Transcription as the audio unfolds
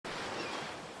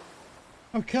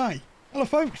Okay, hello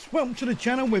folks, welcome to the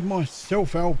channel with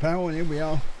myself, Al Pal, and here we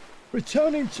are,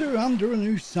 returning to Under a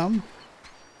New Sun,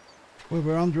 where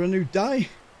we're under a new day,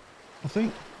 I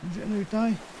think. Is it a new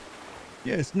day?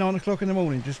 Yeah, it's 9 o'clock in the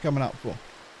morning, just coming up for.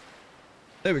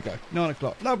 There we go, 9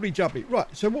 o'clock, lovely jubbly. Right,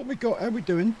 so what we got, how we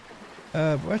doing?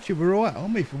 Well, actually we're alright,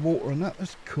 aren't we, for water and that,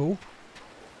 that's cool.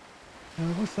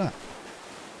 What's that?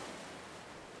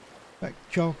 Back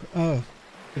charcoal,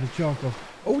 bit of charcoal.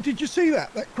 Oh, did you see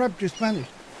that? That crab just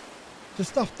vanished. The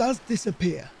stuff does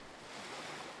disappear.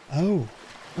 Oh,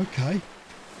 okay.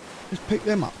 Let's pick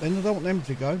them up then. I don't want them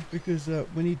to go because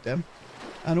we need them.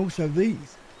 And also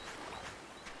these.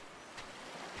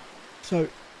 So,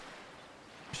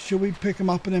 should we pick them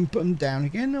up and then put them down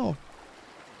again, or?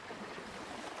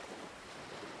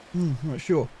 Not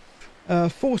sure.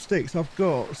 4 sticks. I've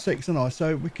got 6 and I,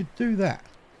 so we could do that.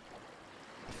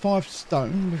 5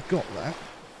 stone. We've got that.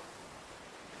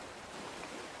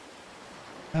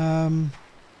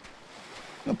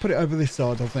 I'll put it over this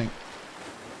side, I think.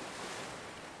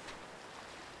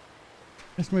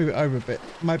 Let's move it over a bit.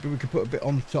 Maybe we could put a bit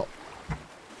on the top.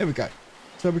 There we go.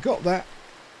 So we got that.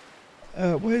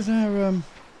 Where's our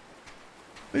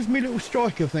where's my little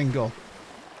striker thing gone?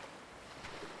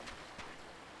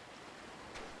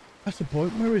 That's the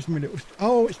point. Where is my little?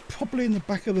 Oh, it's probably in the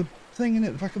back of the thing, in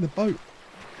it, the back of the boat.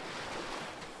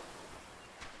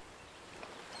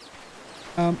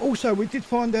 Also, we did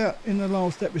find out in the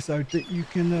last episode that you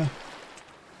can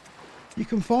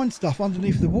find stuff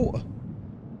underneath the water,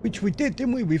 which we did,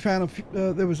 didn't we? We found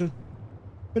there was a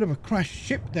bit of a crashed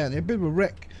ship down there, a bit of a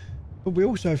wreck, but we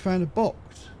also found a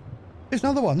box. There's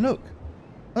another one. Look,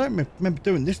 I don't remember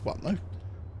doing this one though.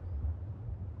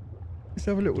 Let's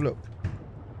have a little look.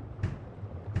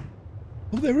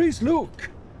 Oh, there is.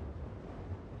 Look.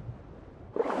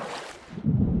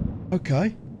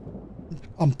 Okay.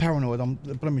 I'm paranoid, I'm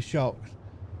the blooming sharks.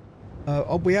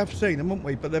 We have seen them, haven't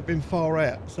we? But they've been far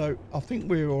out, so I think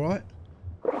we're all right.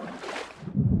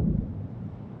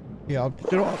 Yeah, do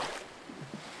you know what?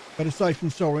 Better safe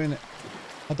than sorry, innit?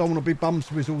 I don't want to be bum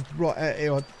swizzled right out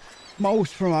here.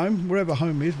 Miles from home, wherever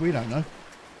home is, we don't know.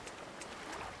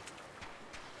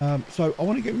 So I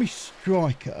want to get me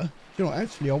striker. Do you know what?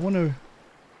 Actually, I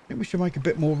think we should make a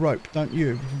bit more rope, don't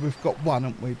you? We've got one,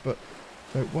 haven't we? But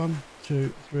so 1,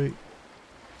 2, 3,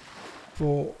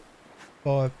 4,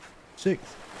 5,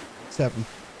 6, 7.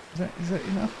 Is that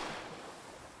enough?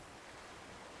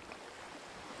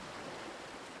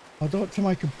 I'd like to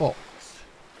make a box.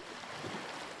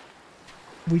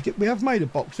 We have made a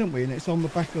box, haven't we? And it's on the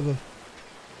back of the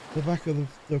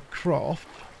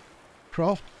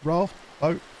raft,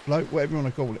 boat, float, whatever you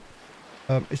want to call it.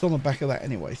 It's on the back of that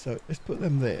anyway. So let's put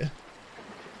them there.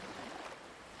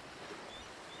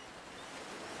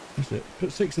 That's it.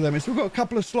 Put 6 of them in. So we've got a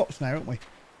couple of slots now, haven't we?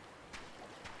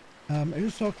 It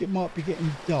looks like it might be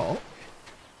getting dark.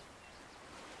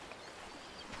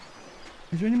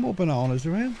 Is there any more bananas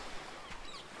around?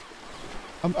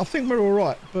 I think we're all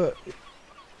right, but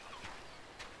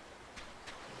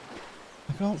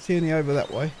I can't see any over that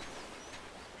way.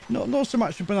 Not so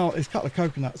much the banana. There's a couple of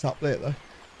coconuts up there though,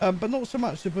 but not so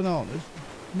much the bananas.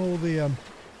 More the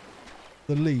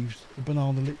leaves, the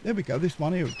banana leaf. There we go. This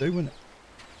one here will do, wouldn't it?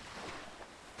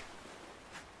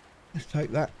 Let's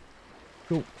take that.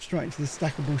 Cool. Straight into the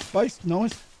stackable space.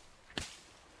 Nice.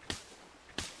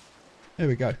 There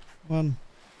we go. 1,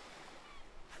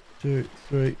 2,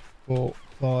 3, 4,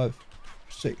 5,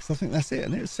 6. I think that's it.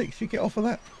 And it's 6 you get off of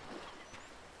that.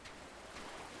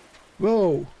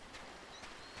 Whoa.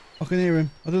 I can hear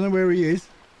him. I don't know where he is.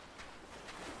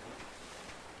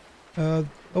 Oh,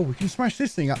 we can smash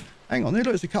this thing up. Hang on. There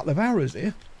looks a couple of arrows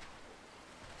here.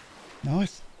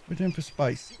 Nice. We're doing for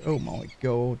space. Oh my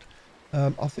God.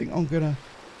 I think I'm gonna.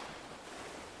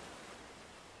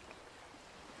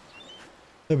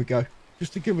 There we go.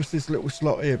 Just to give us this little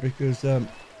slot here, because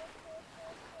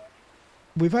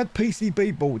we've had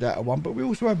PCB board out of one, but we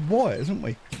also have wires, haven't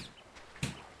we?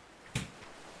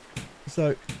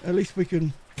 So at least we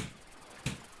can.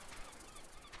 Oh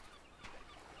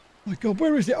my God,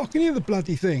 where is it? I can hear the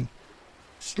bloody thing.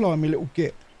 Slimy little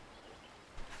git.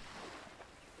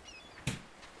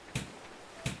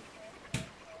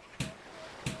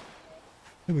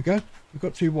 There we go. We've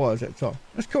got 2 wires at a time.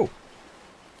 That's cool.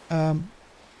 That's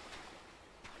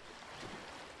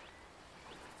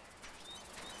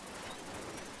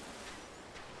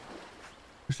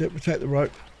it. We'll take the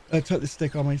rope. Take the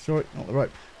stick, I mean. Sorry, not the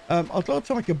rope. I'd like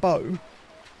to make a bow.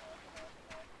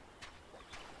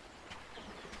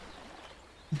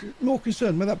 I'm more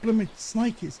concerned where that blooming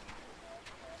snake is.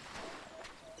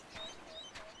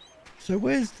 So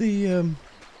where's the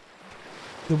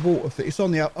the water thing. It's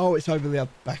on the, oh, it's over the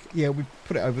other back. Yeah, we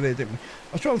put it over there, didn't we?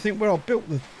 I was trying to think where I built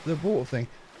the water thing.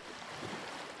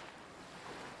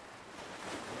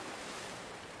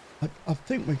 I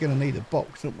think we're going to need a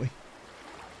box, aren't we?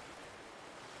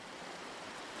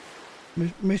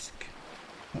 Misc,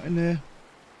 not in there.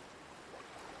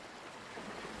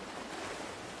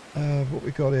 What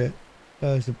we got here?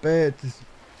 There's a bed, there's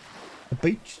a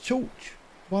beach torch,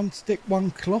 one stick,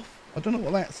 one cloth. I don't know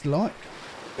what that's like.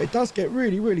 But it does get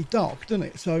really, really dark, doesn't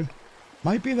it? So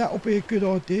maybe that'll be a good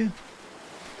idea.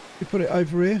 We put it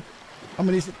over here. I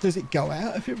mean, does it go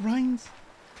out if it rains?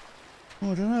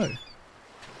 Oh, I don't know.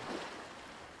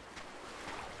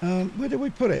 Where do we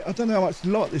put it? I don't know how much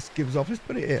light this gives off. Let's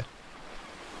put it here.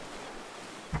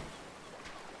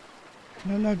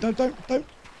 No, don't turn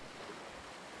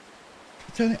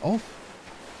it off.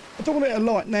 I don't want it to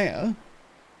light now.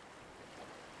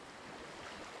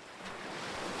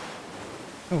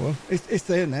 Oh well, it's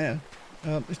there now.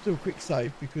 Let's do a quick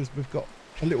save because we've got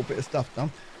a little bit of stuff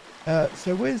done.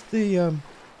 So where's the... I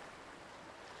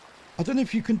don't know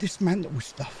if you can dismantle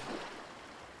stuff.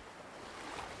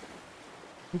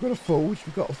 We've got a forge,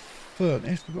 we've got a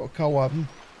furnace, we've got a coal oven.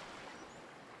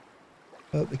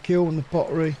 The kiln, the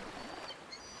pottery.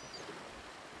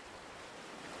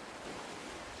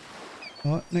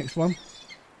 Right, next one.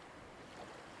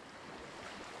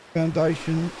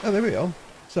 Foundation. Oh, there we are.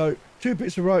 So, 2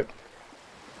 bits of rope.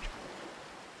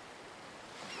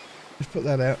 Let's put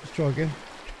that out. Let's try again.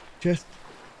 Chest.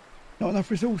 Not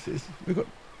enough resources. We've got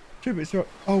 2 bits of rope.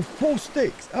 Oh, 4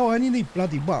 sticks. Oh, I only need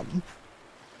bloody 1.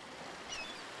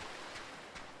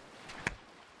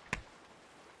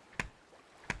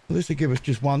 Well, this will give us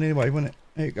just 1 anyway, won't it?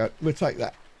 There you go. We'll take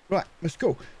that. Right, let's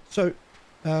go. So,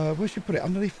 where should we put it?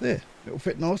 Underneath there. It'll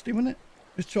fit nicely, won't it?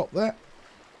 Let's chop that.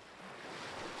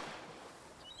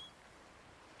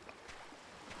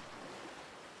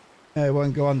 It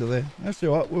won't go under there. That's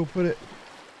all right. We'll put it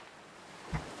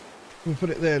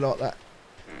there like that.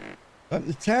 Open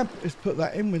the tab. Let's put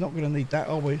that in. We're not going to need that,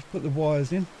 are we? Let's put the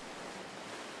wires in.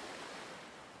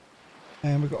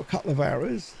 And we've got a couple of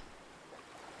arrows.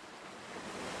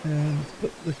 And let's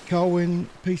put the coal in.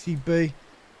 PCB.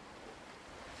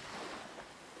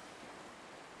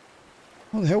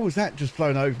 What the hell was that just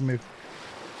flown over me?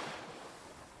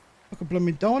 Like a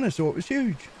blooming dinosaur. It was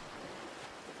huge.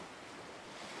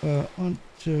 1,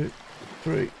 2,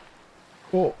 3,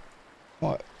 4,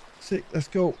 5, 6. Let's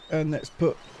go. And let's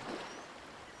put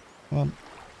 1,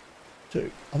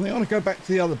 2. I think I want to go back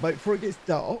to the other boat before it gets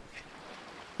dark.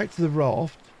 Back to the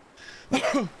raft.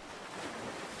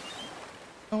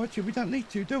 Oh, actually, we don't need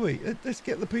to, do we? Let's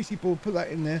get the PC board, put that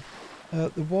in there.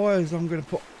 The wires I'm going to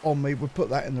put on me, we'll put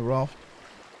that in the raft.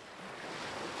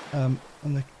 And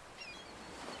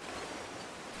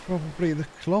probably the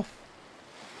cloth.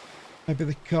 Maybe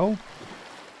the coal.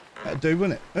 That'll do,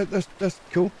 wouldn't it? That's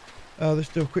cool. Let's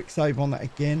do a quick save on that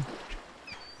again.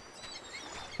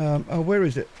 Oh, where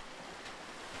is it?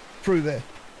 Through there.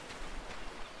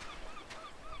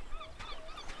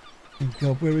 Oh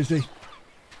God, where is he?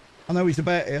 I know he's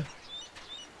about here.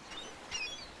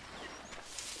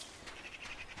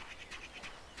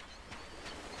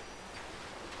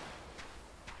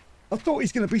 I thought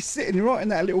he's going to be sitting right in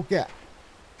that little gap.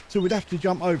 So we'd have to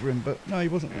jump over him, but no, he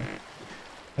wasn't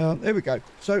there. There we go.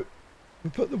 So we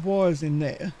put the wires in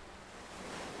there.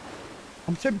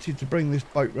 I'm tempted to bring this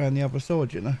boat round the other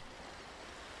side, you know.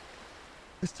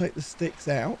 Let's take the sticks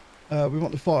out. We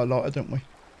want the firelighter, don't we?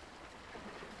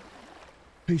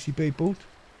 PCB board.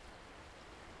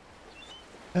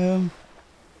 Let's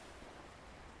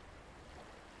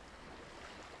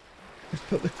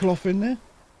put the cloth in there.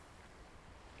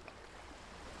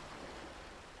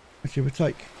 Actually, we'll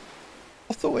take...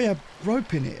 I thought we had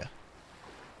rope in here.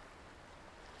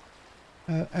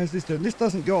 How's this doing? This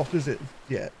doesn't go off, does it?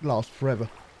 Yeah, it lasts forever.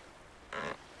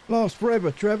 Lasts forever,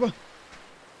 Trevor.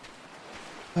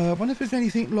 I wonder if there's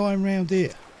anything lying around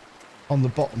here on the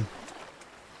bottom.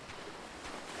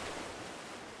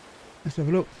 Let's have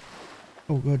a look.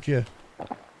 Oh, God, yeah.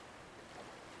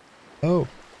 Oh,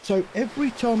 so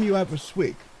every time you have a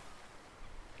swig,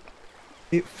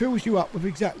 it fills you up with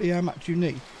exactly how much you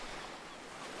need.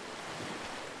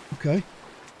 Okay.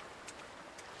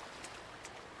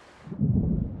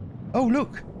 Oh,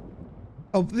 look.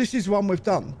 Oh, this is one we've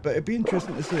done, but it'd be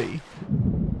interesting to see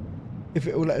if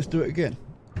it will let us do it again.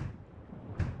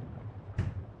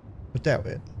 I doubt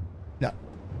it. No.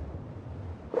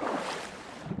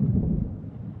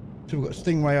 So we've got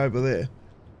Stingray over there.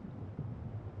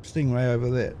 Stingray over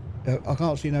there. I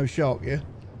can't see no shark here.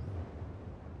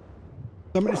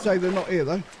 Somebody say they're not here,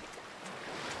 though.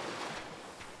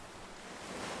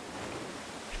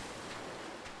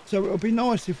 So it would be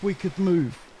nice if we could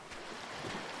move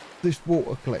this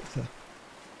water collector.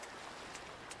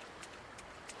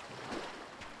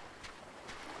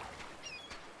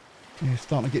 Yeah, it's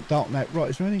starting to get dark now. Right,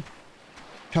 is there any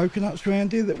coconuts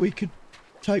around here that we could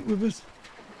take with us?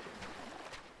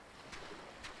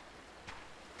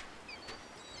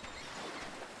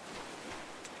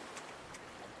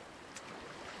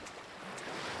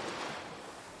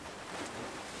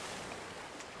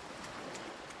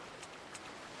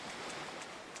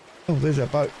 Oh, there's our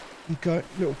boat. Okay,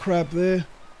 little crab there.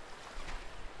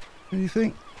 What do you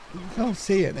think? I can't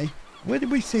see any. Where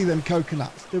did we see them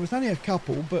coconuts? There was only a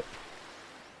couple, but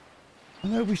I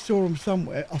know we saw them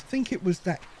somewhere. I think it was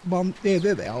that one. Yeah,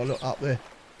 there they are. Look up there.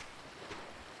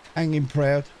 Hanging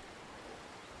proud.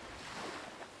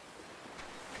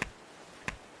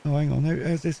 Oh, hang on.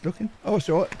 How's this looking? Oh, it's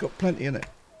all right. Got plenty in it.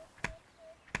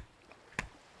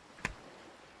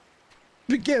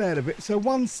 We get out of it. So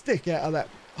one stick out of that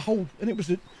hole, and it was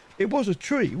a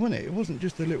tree, wasn't it? It wasn't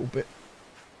just a little bit.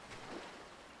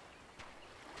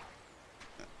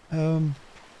 I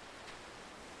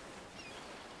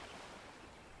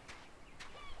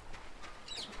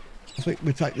think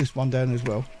we'll take this one down as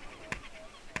well.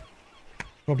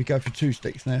 Probably go for 2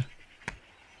 sticks now.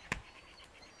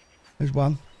 There's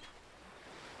one.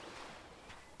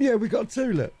 Yeah, we got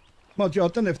 2, look. Mind you, I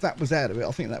don't know if that was out of it.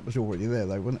 I think that was already there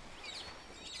though, wasn't it?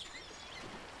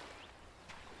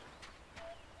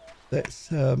 Let's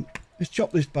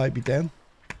chop this baby down.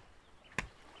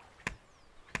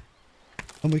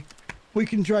 And we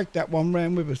can drag that one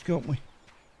round with us, can't we?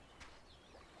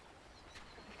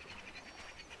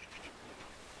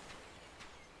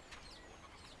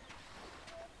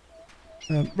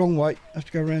 Wrong way. Have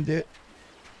to go around here.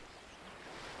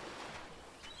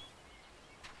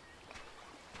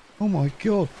 Oh my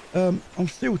god. I'm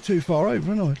still too far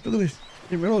over, aren't I? Look at this.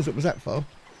 Didn't realise it was that far.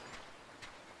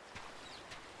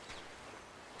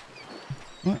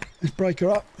 Right, let's break her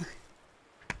up.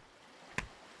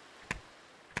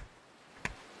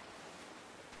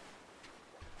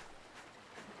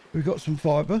 We've got some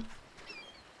fibre.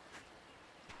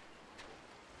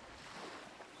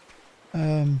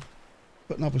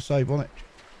 Put another save on it.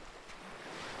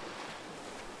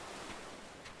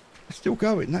 It's still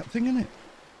going, that thing, isn't it?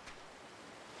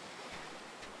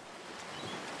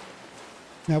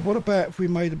 Now, what about if we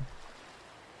made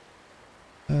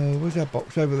a... where's our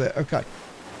box? Over there. Okay.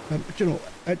 Do you know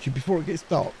what? Actually, before it gets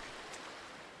dark,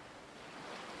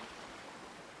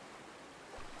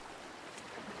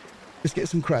 let's get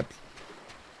some crabs.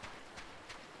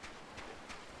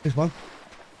 There's one.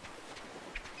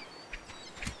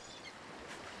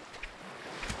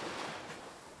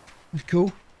 That's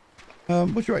cool.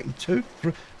 What do you reckon? 2?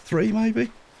 3 maybe?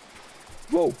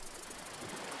 Whoa!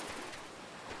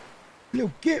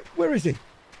 Little git, where is he?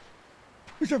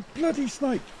 There's a bloody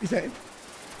snake. Is that him?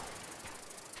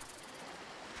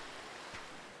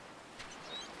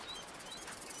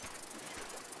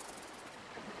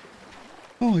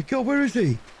 Oh my god, where is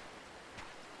he?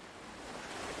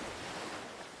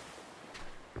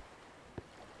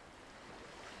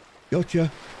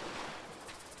 Gotcha.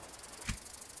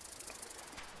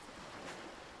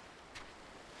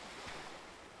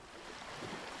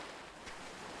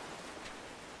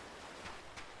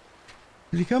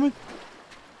 Is he coming?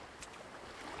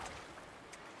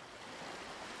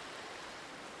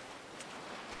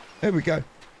 There we go.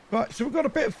 Right, so we've got a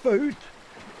bit of food.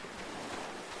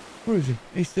 Where is he?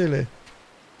 He's still here.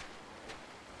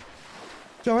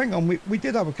 So hang on, we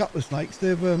did have a couple of snakes.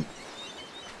 They've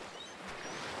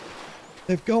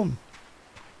gone.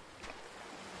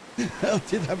 I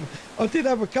did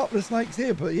have a couple of snakes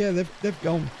here, but yeah, they've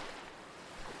gone.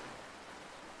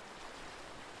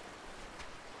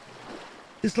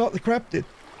 Just like the crab did.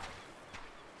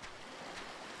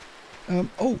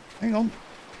 Oh, hang on.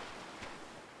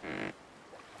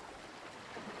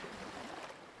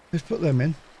 Let's put them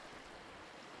in.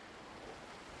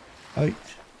 8.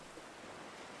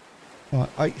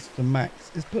 Right, 8's the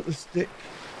max. Let's put the stick.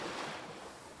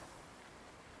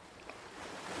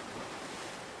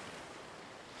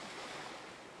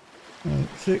 Right,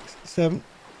 6, 7,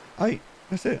 8.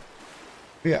 That's it.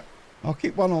 Yeah, I'll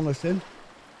keep one on this end.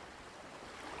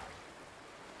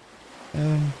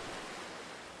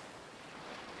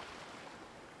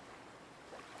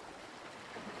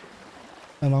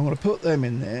 And I'm going to put them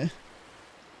in there.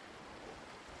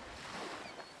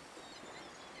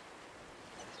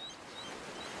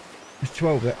 There's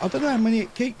 12 there. I don't know how many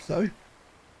it keeps though.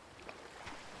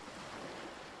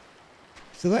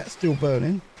 So that's still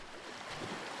burning.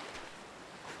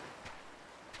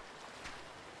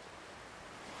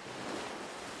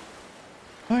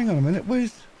 Hang on a minute,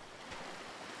 where's...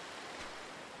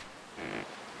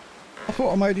 I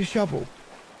thought I made a shovel.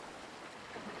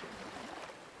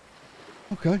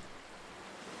 Okay.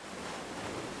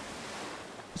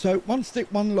 So, one stick,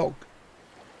 one log.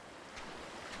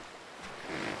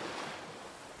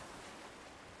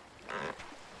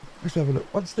 Let's have a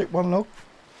look. One stick, one log.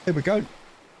 There we go.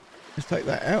 Let's take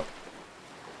that out.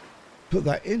 Put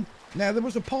that in. Now, there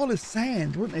was a pile of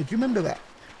sand, wasn't there? Do you remember that?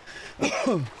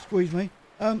 Squeeze me.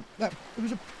 That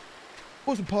it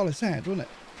was a pile of sand, wasn't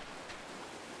it?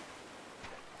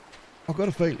 I've got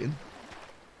a feeling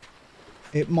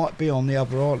it might be on the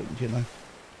other island, you know.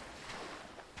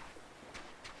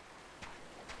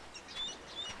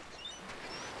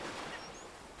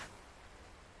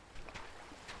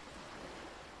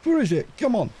 Where is it?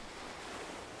 Come on.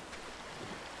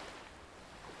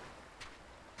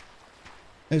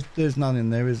 There's none in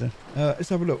there, is there? Let's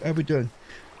have a look. How are we doing?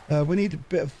 We need a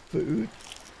bit of food.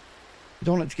 We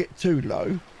don't want it to get too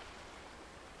low.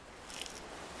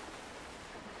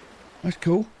 That's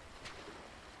cool.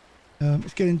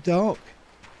 It's getting dark.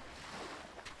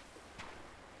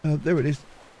 There it is.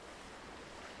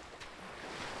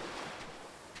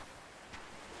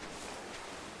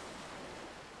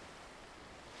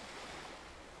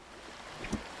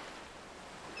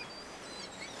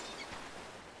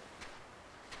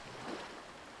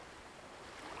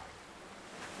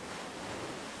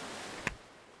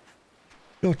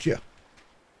 Gotcha.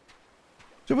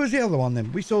 So where's the other one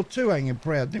then? We saw two hanging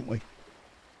proud, didn't we?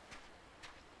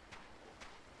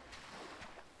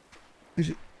 Is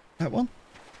it that one?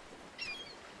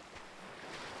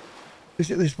 Is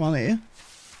it this one here?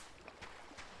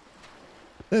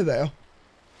 There they are.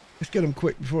 Let's get them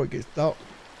quick before it gets dark.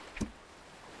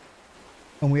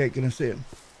 And we ain't going to see them.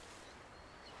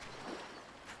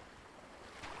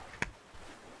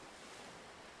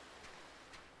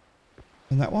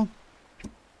 And that one?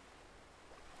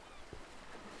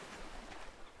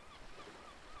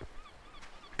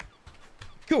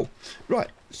 Cool. Right,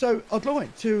 so I'd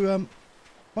like to,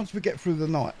 once we get through the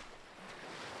night...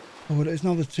 Oh, there's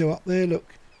another two up there,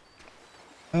 look.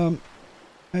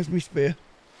 There's my spear.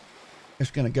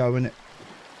 It's going to go, in it.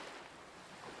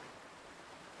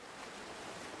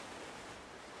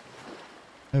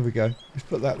 There we go. Let's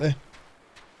put that there.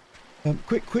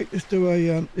 Quick, let's do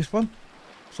a, this one.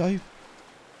 Save.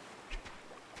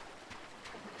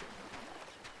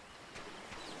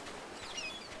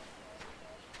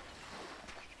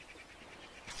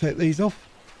 Take these off.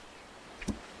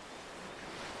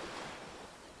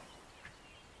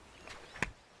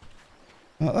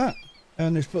 Like that.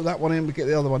 And let's put that one in, we get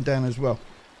the other one down as well.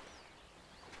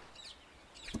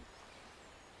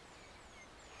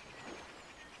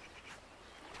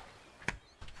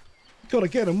 Got to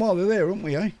get them while they're there, haven't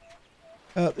we, eh?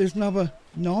 There's another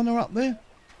nana up there.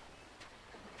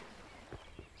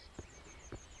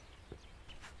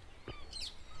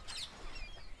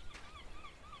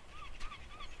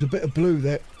 There's a bit of blue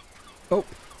there. Oh.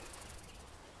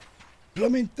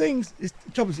 Blooming things. The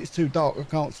trouble is it's too dark, I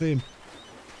can't see him.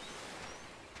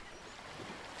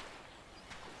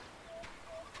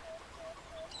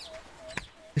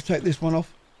 Let's take this one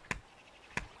off.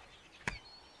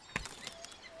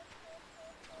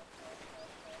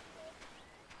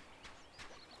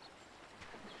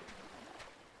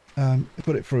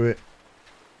 Put it through it.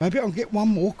 Maybe I'll get one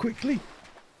more quickly.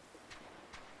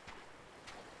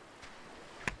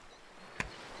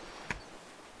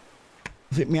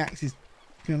 I think my axe is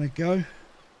gonna go.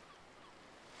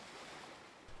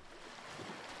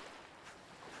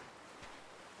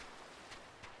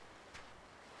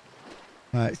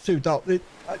 It's too dark.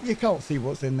 You can't see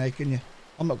what's in there, can you?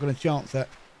 I'm not going to chance that.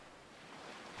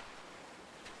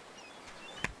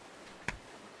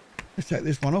 Let's take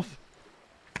this one off.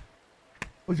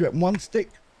 What do you reckon? One stick?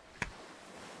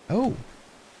 Oh.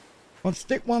 One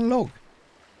stick, one log.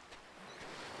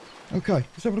 Okay,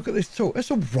 let's have a look at this torch.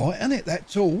 That's all right, isn't it, that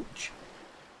torch?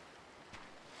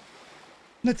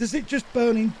 Now, does it just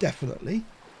burn indefinitely?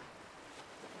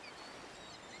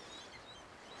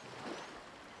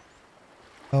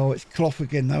 Oh, it's cloth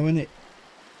again though, isn't it?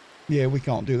 Yeah, we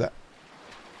can't do that.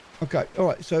 Okay, all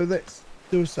right, so let's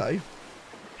do a save.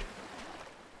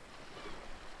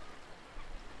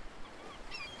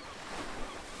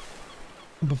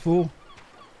 Number 4.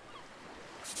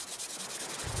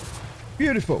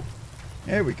 Beautiful.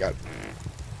 There we go.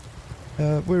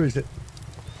 Where is it?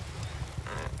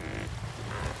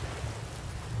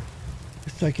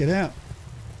 Let's take it out.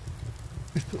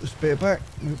 Let's put the spear back.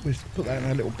 We'll put that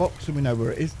in a little box so we know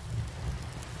where it is.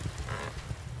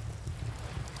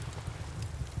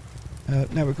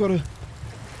 Now we've got to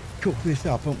cook this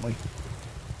up, haven't we?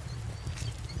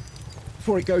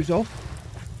 Before it goes off.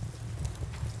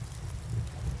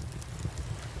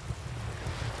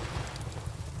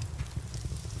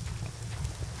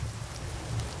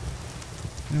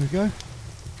 There we go.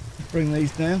 Let's bring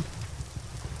these down.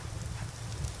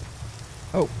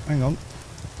 Oh, hang on.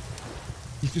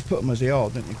 You just put them as they are,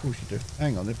 don't you? Of course you do.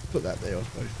 Hang on, let's put that there, I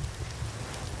suppose.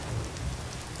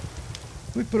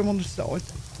 We put them on the side.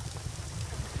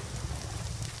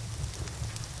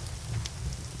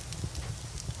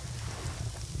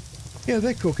 Yeah,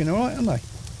 they're cooking all right, aren't they?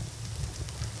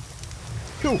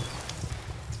 Cool.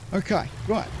 Okay,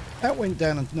 right. That went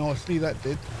down nicely, that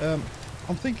did. I'm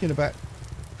thinking about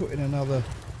putting another...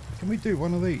 Can we do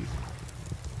one of these?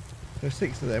 There's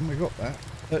 6 of them, we got that.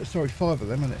 Sorry, 5 of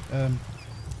them, isn't it?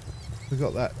 We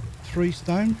got that. 3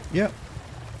 stone, yep.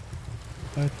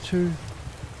 2...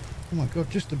 Oh my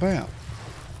God, just about.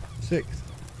 6.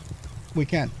 We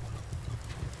can.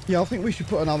 Yeah, I think we should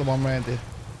put another one round here.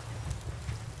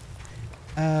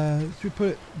 Should we put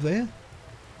it there?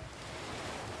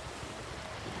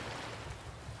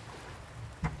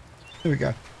 There we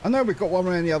go. I know we've got one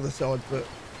around the other side, but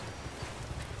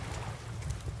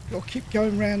got to keep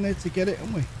going round there to get it,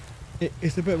 haven't we?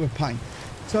 It's a bit of a pain.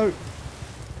 So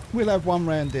we'll have one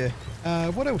round here.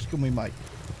 What else can we make?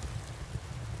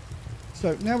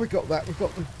 So now we've got that, we've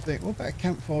got the thing. What about a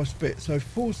campfire spit? So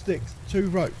 4 sticks, 2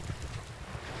 rope.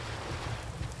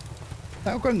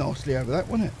 That'll go nicely over that,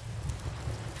 won't it?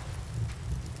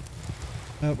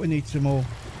 We need some more.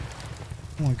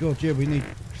 Oh my God, yeah, we need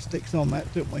sticks on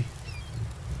that, don't we?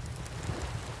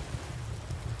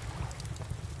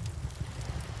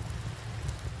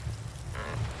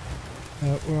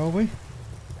 Where are we?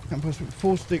 Campfire spit,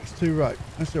 4 sticks, 2 rope.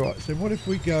 That's all right. So what if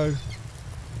we go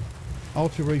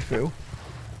auto refill?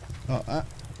 Like that.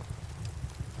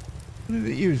 What did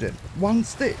it use it? 1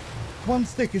 stick. 1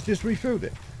 stick has just refilled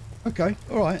it. Okay,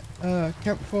 alright.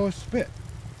 Campfire spit.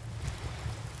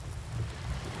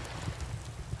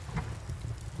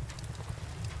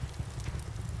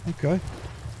 Okay.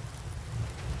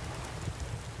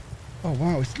 Oh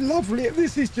wow, it's lovely.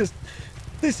 This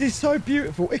is so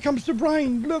beautiful. Here comes the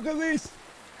rain. Look at this.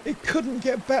 It couldn't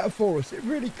get better for us. It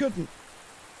really couldn't.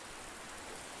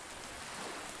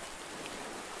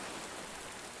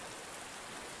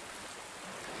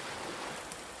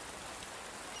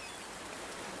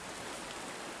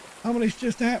 I mean, it's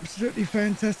just absolutely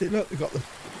fantastic. Look, they've got the...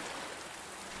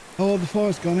 Oh, the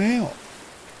fire's gone out.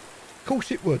 Of course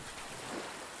it would.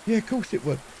 Yeah, of course it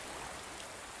would.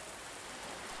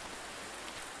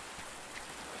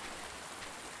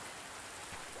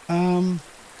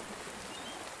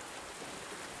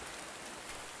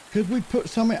 Could we put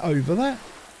something over that?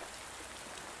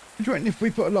 Do you reckon if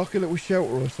we put like a little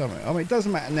shelter or something? I mean, it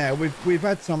doesn't matter now. We've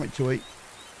had something to eat.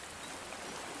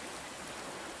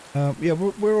 Yeah,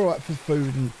 we're all right for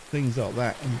food and things like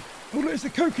that. And oh, look, it's a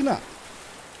coconut.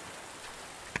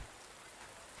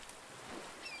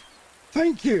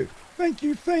 Thank you, thank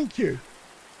you, thank you.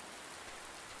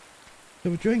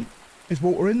 Have a drink. There's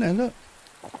water in there. Look.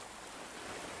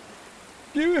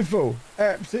 Beautiful,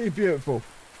 absolutely beautiful.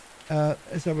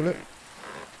 Let's have a look.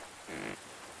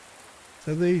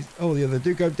 So these, oh yeah, they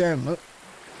do go down. Look.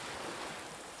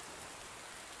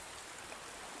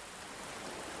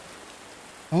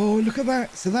 Oh, look at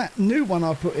that. So that new one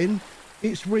I put in,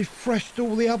 it's refreshed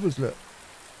all the others, look.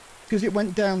 Because it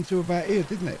went down to about here,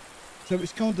 didn't it? So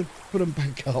it's kind of put them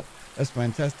back up. That's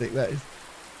fantastic, that is.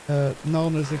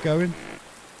 Nanas are going.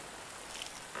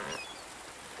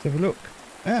 Let's have a look.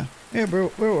 Yeah, we're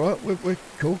all right. We're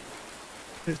cool.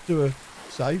 Let's do a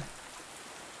save.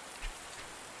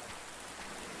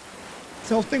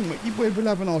 So I think we'll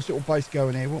have a nice little base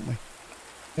going here, won't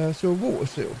we? So a water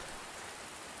seal.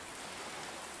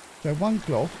 So 1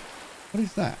 cloth. What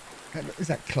is that? Is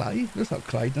that clay? Looks like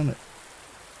clay, doesn't it?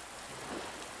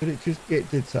 But it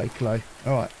did say clay.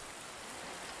 All right.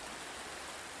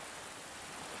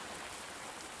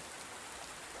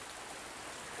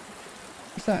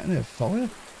 What's that in there? Fire?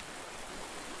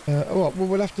 All right. Well,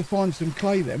 we'll have to find some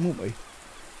clay then, won't we?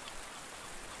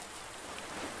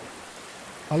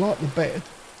 I like the bed.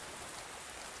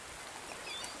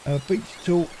 Beach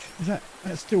torch.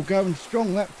 That's still going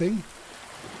strong, that thing.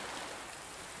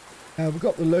 We've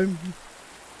got the loom.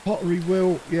 Pottery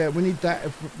wheel. Yeah, we need that.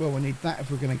 We need that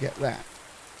if we're going to get that.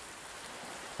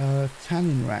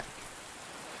 Tanning rack.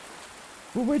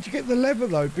 Well, where'd you get the leather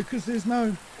though? Because there's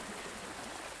no...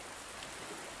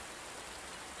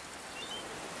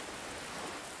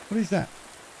 What is that?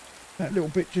 That little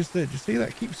bit just there. Do you see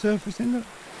that? Keep surfacing. Look.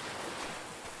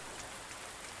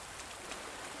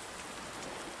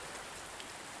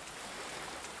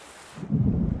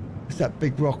 It's that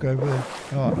big rock over there.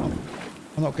 All right,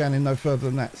 I'm not going in no further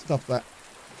than that. Stuff that.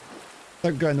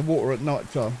 Don't go in the water at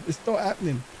night time. It's not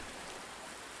happening.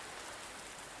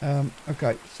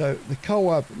 Okay, so the coal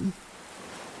oven.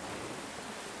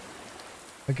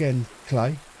 Again,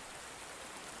 clay.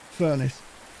 Furnace,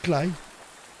 clay.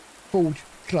 Forge,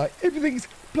 clay. Everything's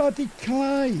bloody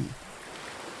clay.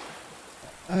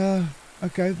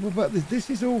 Okay, what about this? This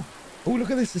is all... Oh,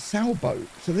 look at this, the sailboat.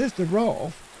 So there's the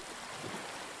raft.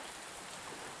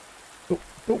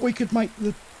 But we could make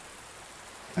the...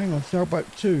 Hang on, sailboat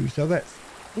 2. So that's...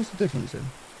 What's the difference then?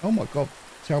 Oh my God,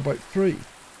 sailboat 3.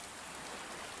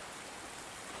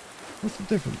 What's the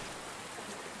difference?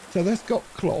 So that's got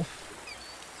cloth.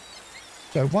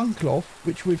 So one cloth,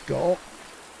 which we've got.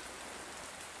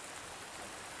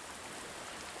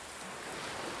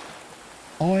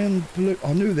 Iron blue.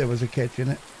 I knew there was a catch in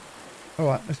it. All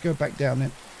right, let's go back down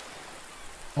then.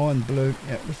 Iron blue.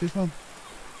 Yeah, what's this one?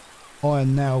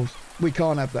 Iron nails. We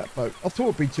can't have that boat. I thought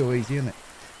it'd be too easy, isn't it?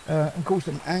 Of course,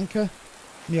 an anchor.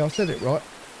 Yeah, I said it right.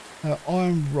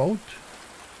 Iron rod.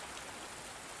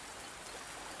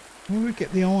 Where do we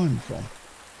get the iron from?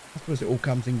 I suppose it all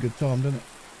comes in good time, doesn't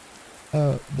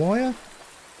it? Wire.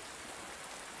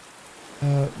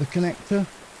 The connector.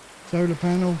 Solar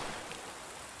panel.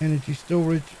 Energy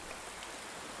storage.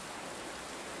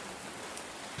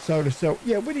 Solar cell.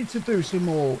 Yeah, we need to do some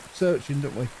more searching,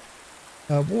 don't we?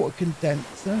 Water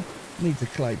condenser. Needs a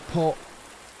clay pot.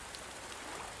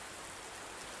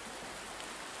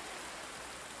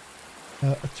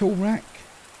 A tool rack.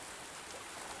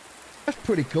 That's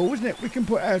pretty cool, isn't it? We can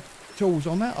put our tools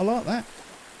on that. I like that.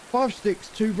 5 sticks,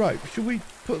 2 ropes. Should we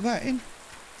put that in?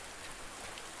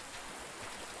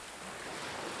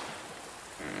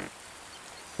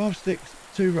 Five sticks,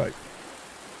 2 ropes.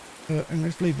 And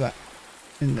let's leave that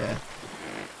in there.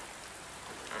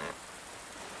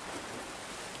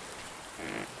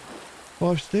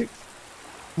 Five sticks.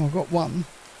 Oh, I've got 1.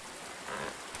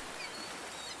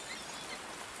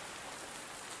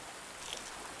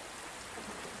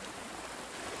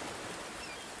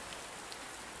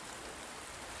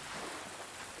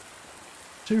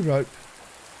 Two rope.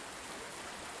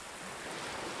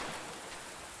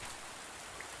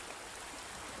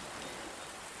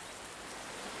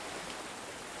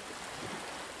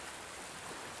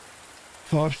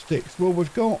 Five sticks. Well,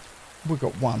 we've got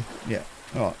 1. Yeah.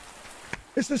 All right.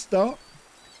 It's a start.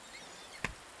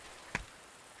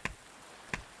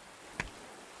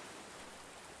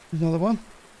 There's another one.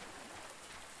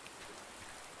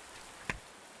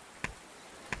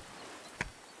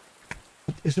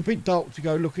 It's a bit dark to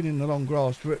go looking in the long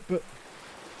grass for it, but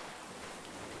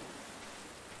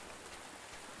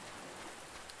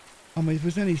I mean, if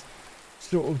there's any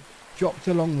sort of dropped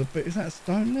along the beach, is that a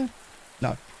stone there?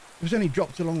 No. If there's any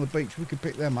dropped along the beach, we could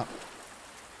pick them up.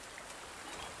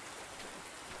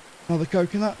 Another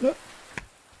coconut, look.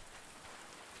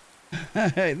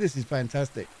 Hey, this is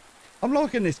fantastic. I'm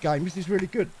liking this game. This is really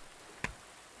good.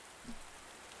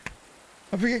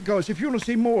 I forget, guys, if you want to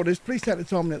see more of this, please take the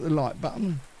time and hit the like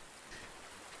button.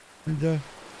 And,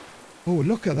 oh,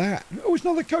 look at that. Oh, it's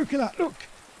another coconut, look.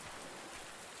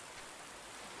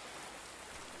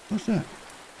 What's that?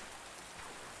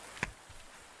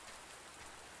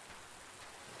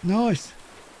 Nice.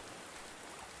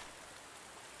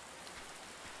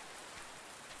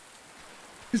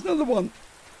 There's another one.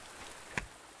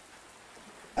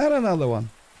 And another one.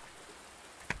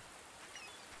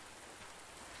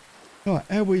 Right,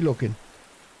 how are we looking?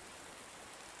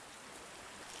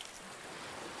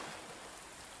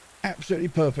 Absolutely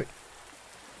perfect.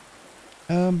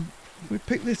 We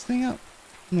pick this thing up?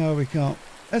 No, we can't.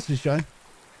 That's a shame.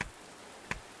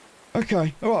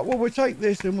 Okay, all right. Well, we'll take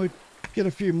this and we'll get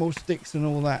a few more sticks and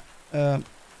all that.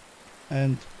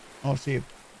 And I'll see you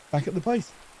back at the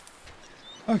base.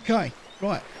 Okay,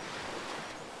 right.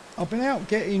 I've been out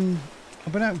getting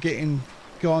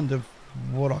kind of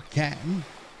what I can.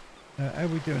 How are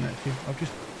we doing actually? I've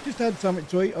just had something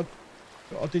to eat.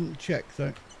 I didn't check,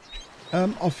 so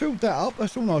I filled that up.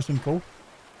 That's all nice and full.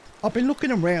 I've been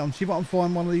looking around, see if I can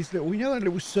find one of these little, you know, that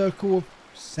little circle of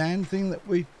sand thing that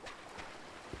we.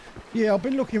 Yeah, I've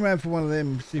been looking around for one of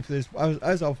them. See if there's,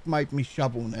 as I've made me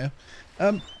shovel now.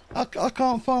 I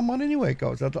can't find one anywhere,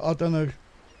 guys. I don't know.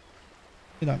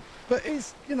 You know, but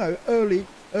it's, you know, early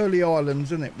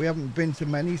islands, isn't it? We haven't been to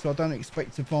many, so I don't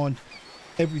expect to find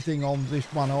everything on this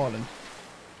one island.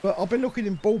 But I've been looking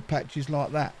in bald patches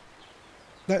like that.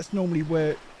 That's normally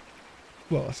where,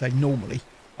 well, I say normally,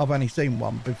 I've only seen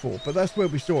one before, but that's where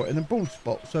we saw it, in a bald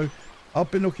spot. So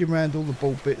I've been looking around all the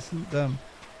bald bits and God,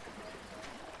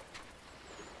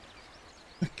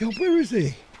 where is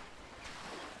he?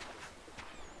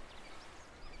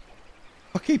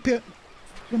 I keep it,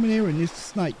 I'm hearing this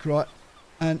snake, right?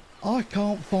 And I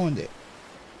can't find it.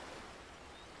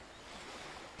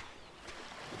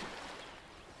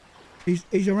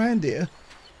 He's around here.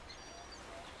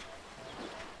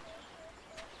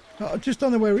 I just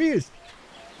don't know where he is.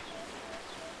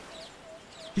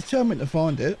 Determined to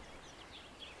find it.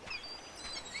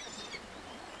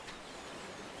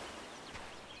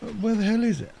 But where the hell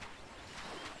is it?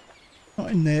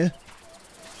 Not in there.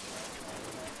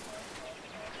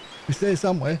 It's there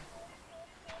somewhere.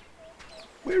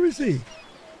 Where is he?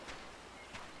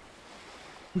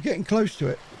 We're getting close to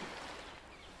it.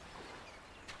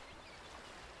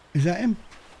 Is that him?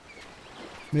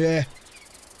 Yeah.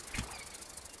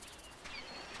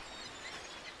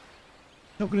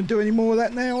 Not going to do any more of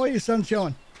that now, are you,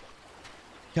 sunshine?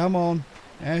 Come on.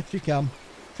 Out you come.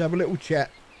 Let's have a little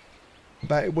chat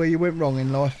about where you went wrong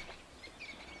in life.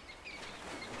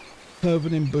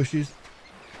 Perving in bushes.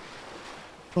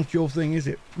 Not your thing, is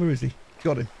it? Where is he?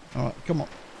 Got him. All right, come on.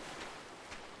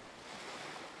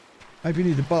 Maybe you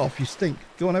need a bath. You stink.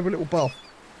 Go on, have a little bath.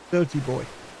 Dirty boy.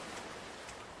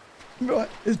 Right,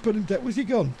 let's put him down. Where's he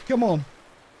gone? Come on.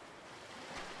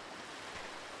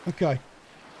 Okay.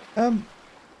 I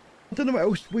don't know what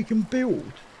else we can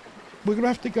build. We're going to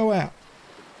have to go out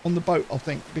on the boat, I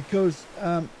think, because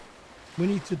we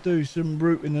need to do some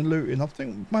rooting and looting. I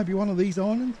think maybe one of these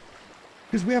islands,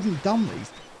 because we haven't done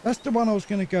these. That's the one I was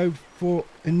going to go for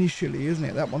initially, isn't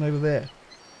it? That one over there.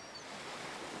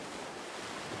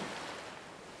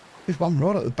 There's one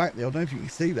right at the back there. I don't know if you can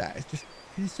see that. It's just,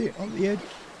 can you see it on the edge?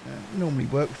 It normally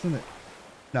works, doesn't it?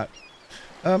 No.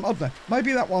 I don't know.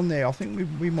 Maybe that one there. I think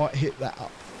we might hit that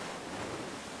up.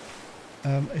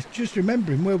 It's just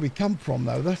remembering where we come from,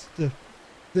 though. That's the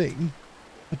thing.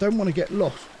 I don't want to get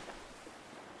lost.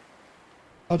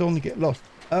 I don't want to get lost.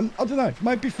 I don't know.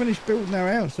 Maybe finish building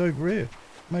our house over here.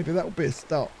 Maybe that'll be a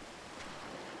start.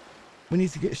 We need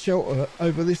to get shelter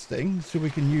over this thing so we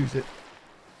can use it.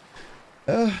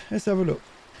 Let's have a look.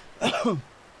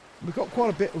 We've got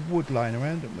quite a bit of wood lying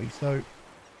around, haven't we? So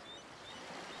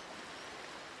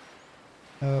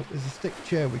there's a stick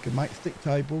chair we can make, stick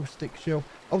table, stick shelf.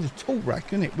 Oh, the tool rack,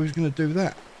 isn't it? We was going to do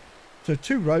that. So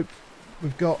 2 ropes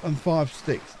we've got and 5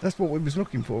 sticks. That's what we was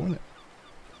looking for, isn't it?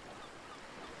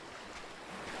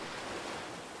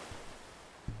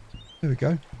 There we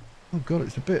go. Oh God,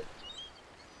 it's a bit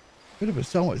of a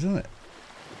size, isn't it?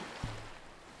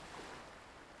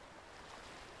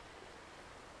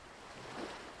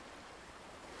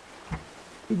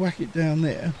 We whack it down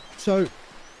there. So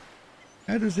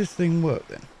how does this thing work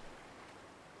then?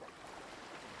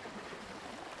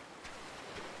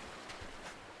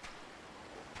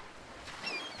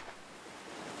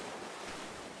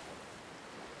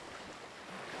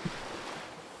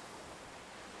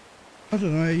 I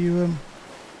don't know how you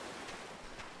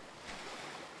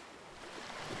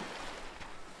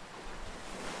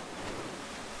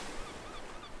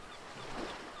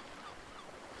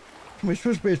well, it's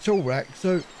supposed to be a tool rack,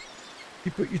 so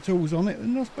you put your tools on it,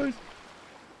 then I suppose.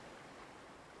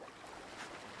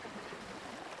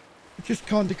 You just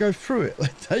kind of go through it.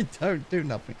 They don't do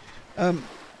nothing.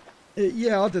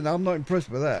 Yeah, I don't know. I'm not impressed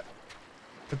with that.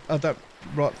 I don't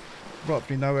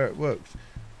rightfully know how it works.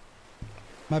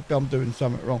 Maybe I'm doing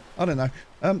something wrong. I don't know.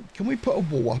 Can we put a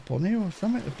wall up on here or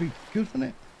something? That'd be good, wouldn't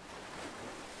it?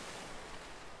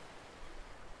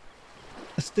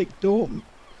 A stick door.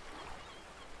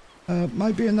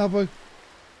 Maybe another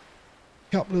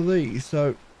couple of these.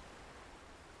 So,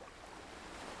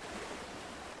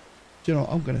 do you know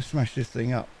what? I'm going to smash this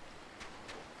thing up.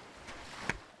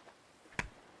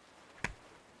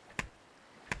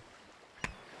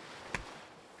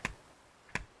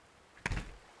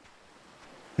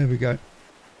 There we go.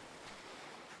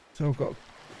 So I've got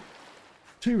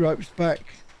 2 ropes back.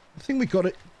 I think we got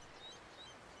it.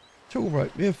 Tool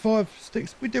rope. We have 5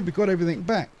 sticks. We did. We got everything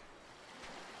back.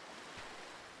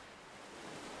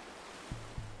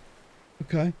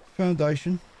 Okay.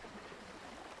 Foundation.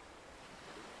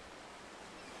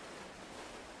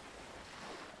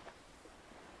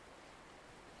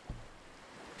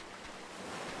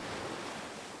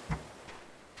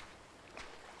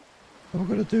 Have I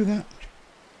got to do that?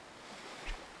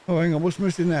 Oh, hang on, what's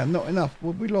missing now? Not enough.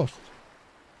 What we lost?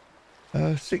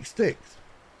 6 sticks.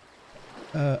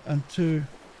 And 2.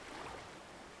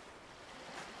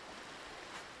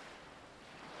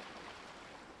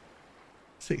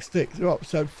 Six sticks. Right,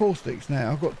 so 4 sticks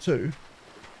now. I've got 2.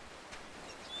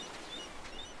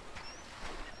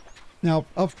 Now,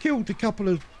 I've killed a couple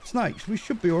of snakes. We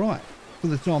should be alright for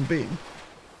the time being.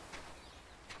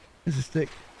 There's a stick.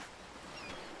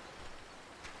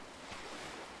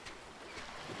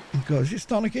 Oh God, is it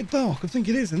starting to get dark? I think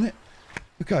it is, isn't it?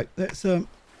 Okay, let's let's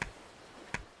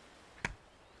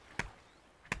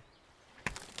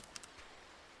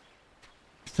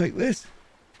take this.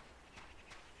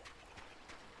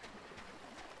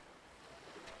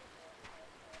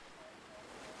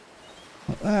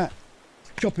 that.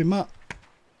 Chop him up.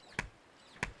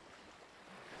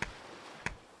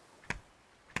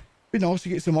 Be nice to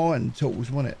get some iron tools,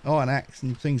 wouldn't it? Iron axe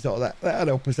and things like that. That'd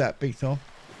help us out big time.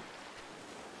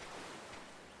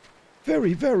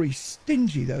 Very, very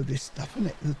stingy though, this stuff, isn't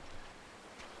it?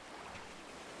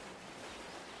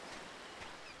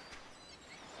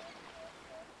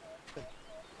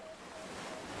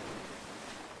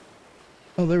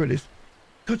 Oh, there it is.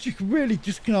 God, you can really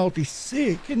just can hardly see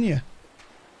it, can you?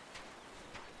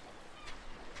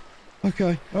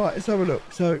 Okay, all right, let's have a look.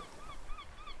 So,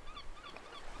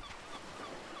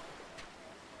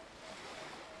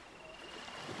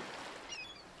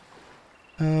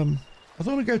 I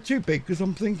don't want to go too big because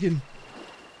I'm thinking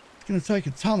it's going to take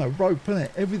a ton of rope, isn't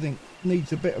it? Everything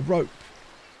needs a bit of rope.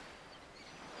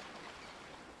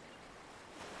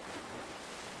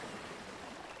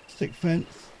 Stick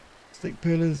fence, stick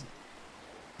pillars,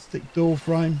 stick door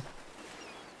frame.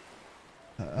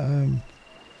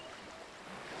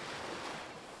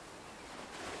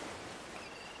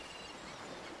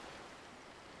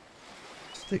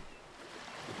 Stick.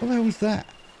 What the hell was that?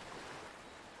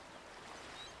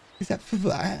 Is that for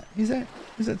that? Is that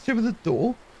to do with the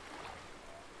door?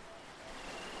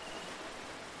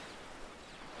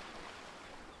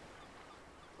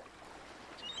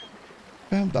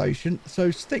 Foundation.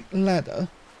 So stick ladder.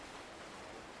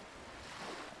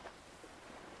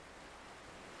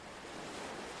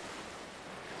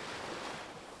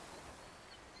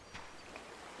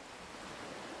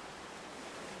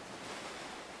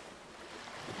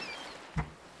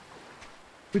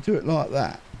 We do it like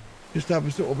that. Just have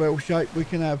a sort of L shape. We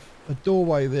can have a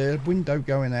doorway there, window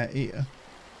going out here.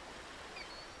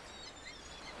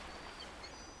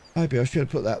 Maybe I should have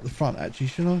put that at the front actually,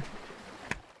 shouldn't I?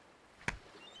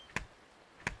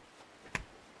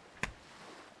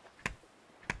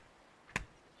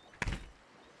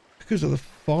 Because of the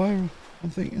fire, I'm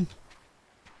thinking.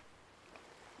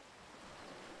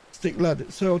 Stick ladder.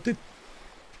 So I did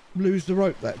lose the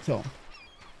rope that time.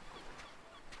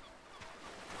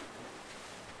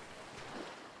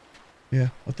 Yeah,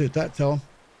 I did that time.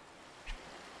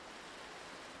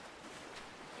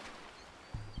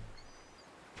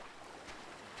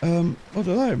 I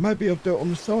don't know, maybe I'll do it on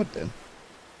the side then.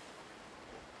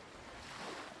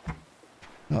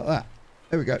 Like that.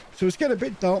 There we go. So it's getting a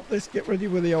bit dark. Let's get ready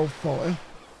with the old fire.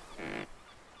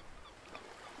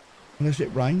 Unless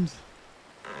it rains.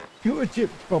 You know what, it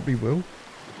probably will.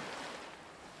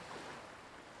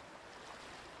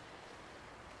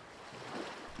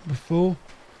 Before.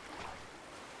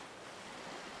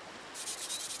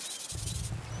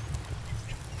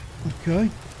 Okay.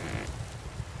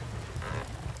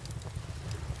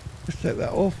 Let's take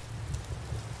that off.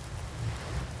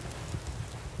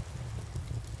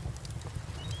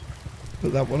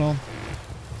 Put that one on.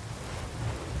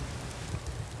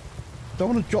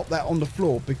 Don't want to drop that on the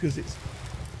floor because it's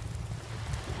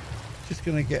just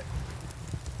going to get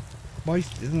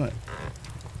wasted, isn't it?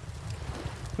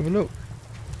 Have a look.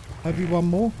 Maybe one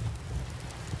more.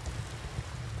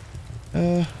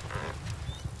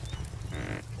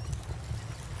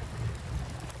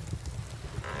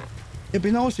 It'd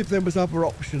be nice if there was other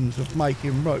options of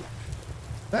making rope.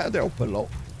 That'd help a lot.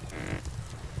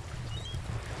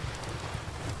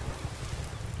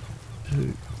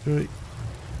 2, 3,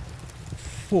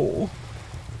 4.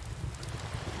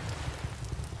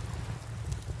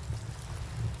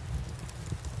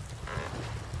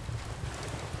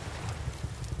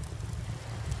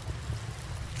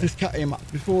 Let's cut him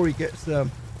up before he gets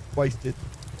wasted.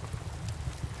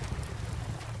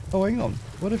 Oh, hang on.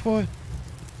 What if I...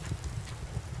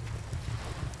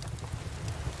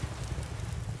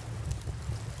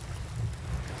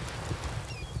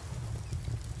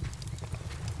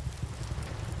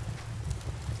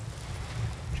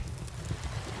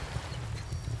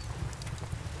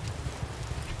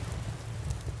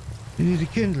 You need a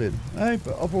kindling, eh?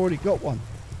 But I've already got one.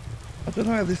 I don't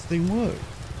know how this thing works.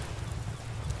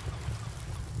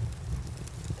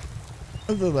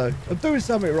 I don't know. I'm doing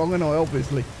something wrong, and I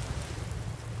obviously.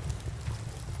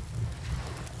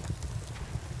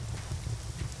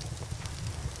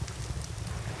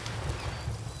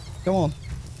 Come on.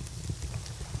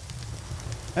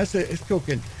 That's it. It's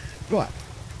cooking. Right.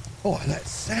 Oh, that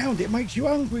sound. It makes you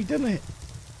hungry, doesn't it?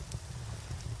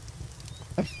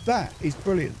 That is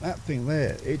brilliant. That thing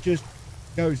there, it just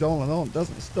goes on and on,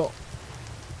 doesn't stop.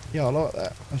 Yeah, I like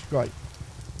that. That's great.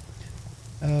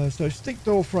 So stick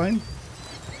door frame,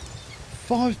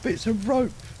 5 bits of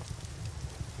rope.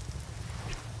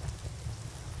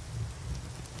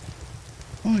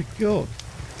 My God,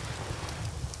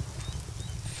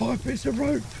 5 bits of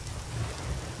rope.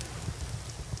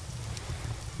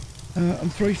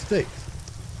 and 3 sticks.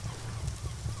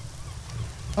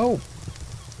 Oh,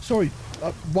 sorry,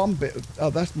 1 bit of, oh,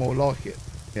 that's more like it.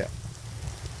 Yeah.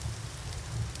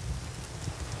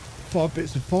 5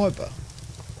 bits of fibre.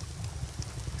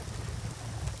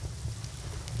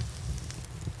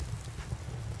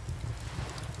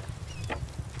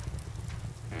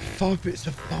 Five bits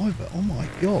of fibre. Oh my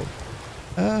god.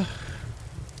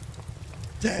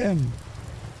 Damn.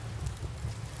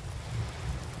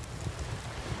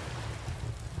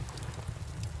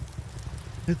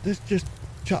 Let's just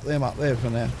chuck them up there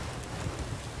for now.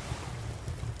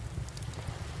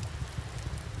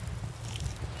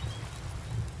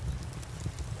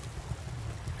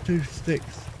 Two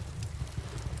sticks.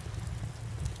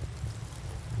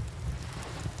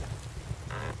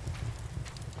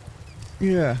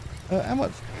 Yeah. How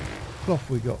much cloth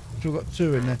we got? So we've got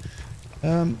 2 in there.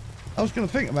 I was going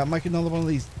to think about making another one of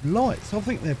these lights. I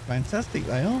think they're fantastic.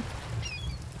 They are.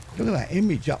 Look at that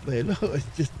image up there. Look,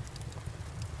 it's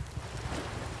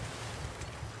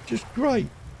just great.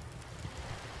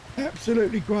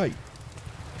 Absolutely great.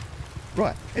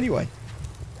 Right. Anyway.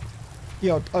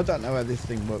 Yeah, I don't know how this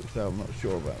thing works, so I'm not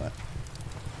sure about that.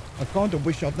 I kind of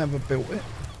wish I'd never built it.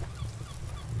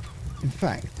 In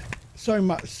fact, so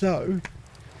much so,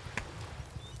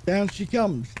 down she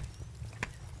comes.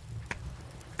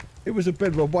 It was a bit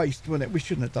of a waste, wasn't it? We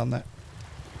shouldn't have done that.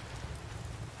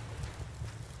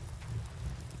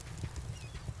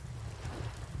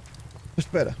 That's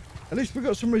better. At least we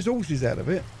got some resources out of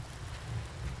it.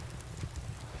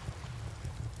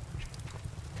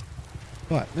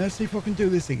 Right, now let's see if I can do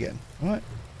this again. Right.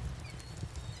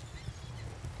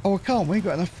 Oh, I can't. We ain't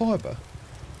got enough fibre.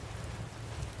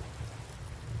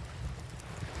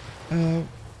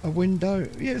 A window.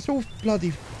 Yeah, it's all bloody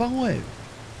 5.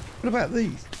 What about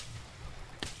these?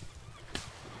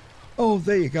 Oh,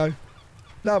 there you go.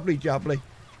 Lovely jubbly.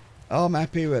 I'm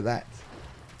happy with that.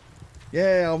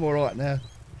 Yeah, I'm all right now.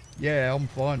 Yeah, I'm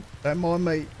fine. Don't mind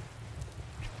me.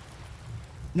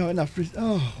 Not enough.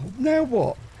 Oh, now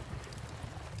what?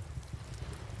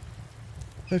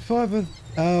 So 5 of...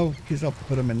 Oh, because I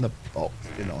put them in the box,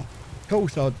 didn't I? Of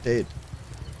course I did.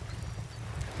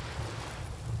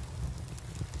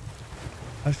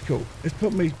 That's cool. Let's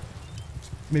put me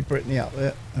Brittany up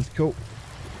there. That's cool.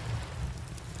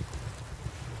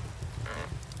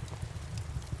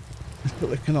 Let's put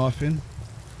the knife in.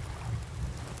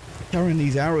 Carrying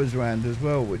these arrows around as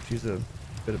well, which is a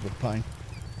bit of a pain.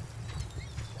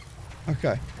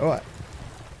 Okay, alright.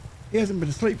 He hasn't been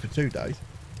asleep for 2 days.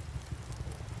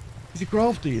 He's a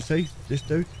grafter, you see, this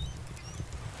dude.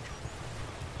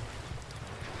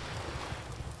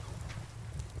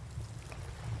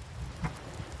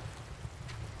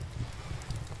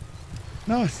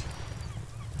 Nice.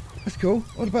 That's cool.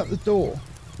 What about the door?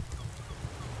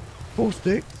 4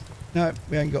 sticks? No,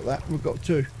 we ain't got that. We've got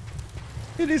 2.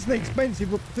 It is an expensive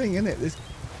thing, isn't it? This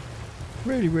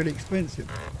really, really expensive.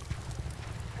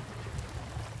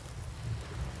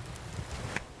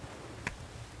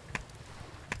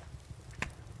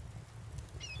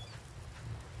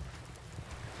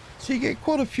 So you get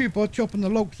quite a few by chopping the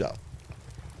logs up.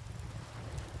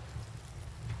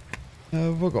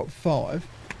 We've got 5.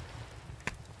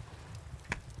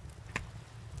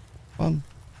 1,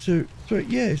 2, 3.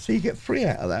 Yeah, so you get 3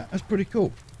 out of that. That's pretty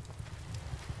cool.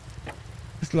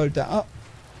 Let's load that up.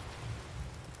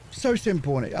 So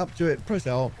simple, isn't it? Up to it, press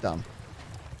R, done.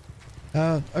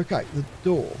 Okay, the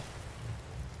door.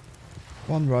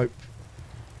 1 rope,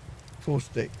 4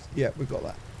 sticks. Yeah, we've got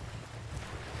that.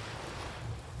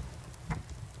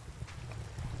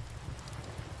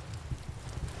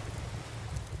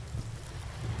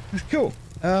 That's cool.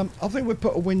 I think we'll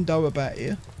put a window about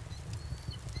here.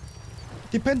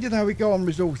 Depending how we go on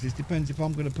resources, depends if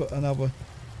I'm going to put another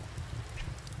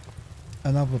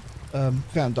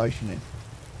foundation in.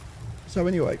 So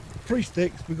anyway, 3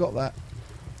 sticks, we got that.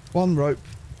 1 rope,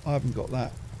 I haven't got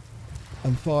that.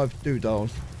 And 5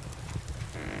 doodahs.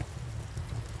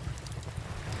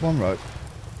 1 rope.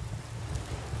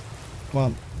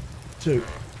 1, 2.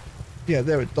 Yeah,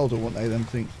 they're a doddle, weren't they, them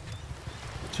things?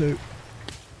 2,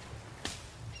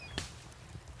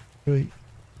 3.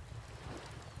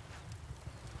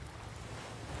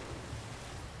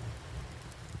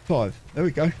 5. There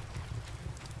we go.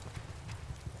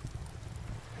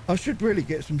 I should really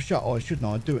get some shut eye, shouldn't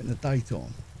I? I'd do it in the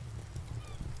daytime.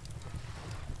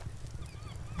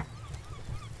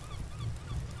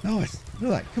 Nice.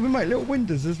 Look at that. Can we make little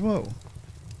windows as well?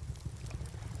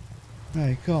 No,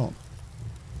 you can't.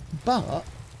 But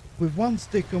with 1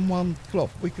 stick and 1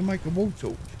 cloth, we can make a wall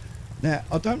torch. Now,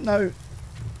 I don't know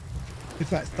if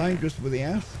that's dangerous with the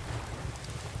house.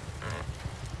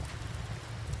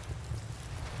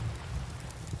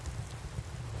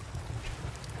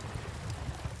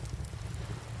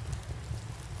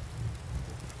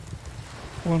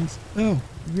 one's... Oh,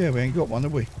 yeah, we ain't got one,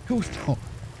 have we? Of course not.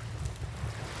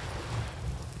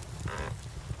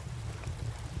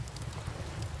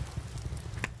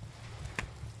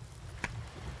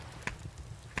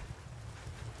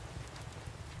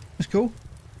 That's cool.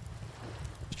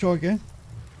 Let's try again.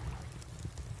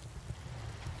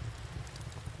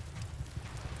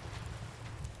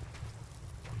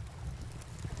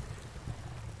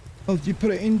 Oh, did you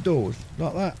put it indoors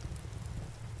like that?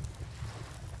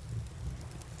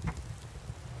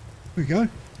 There we go.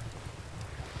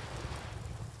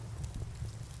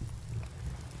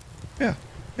 Yeah,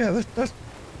 yeah, that's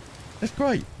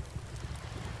great.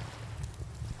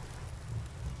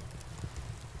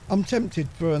 I'm tempted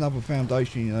for another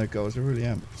foundation, you know, guys. I really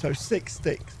am. So 6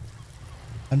 sticks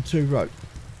and 2 rope.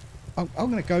 I'm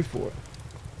going to go for it.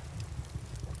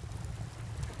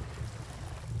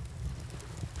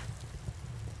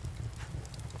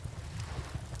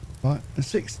 Right, and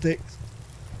 6 sticks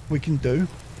we can do.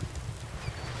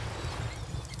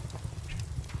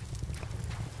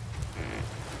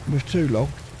 With 2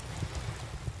 logs.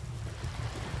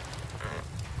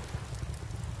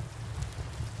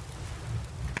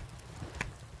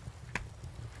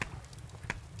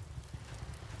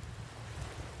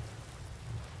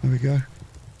 There we go.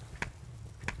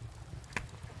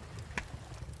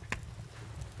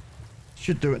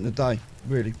 Should do it in a day,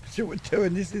 really. See what we're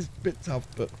doing. This is a bit tough,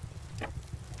 but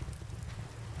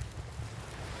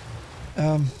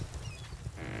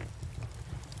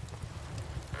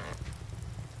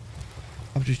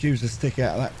I've just used a stick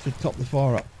out of that to top the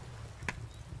fire up.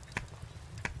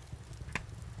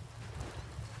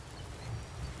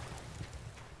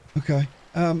 Okay,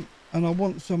 and I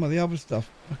want some of the other stuff.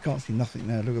 I can't see nothing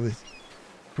now. Look at this.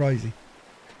 Crazy.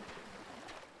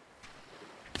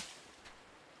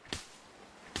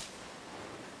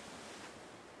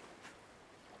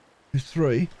 There's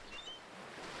 3.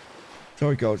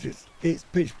 Sorry guys, it's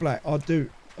pitch black. I do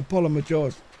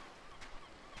apologise.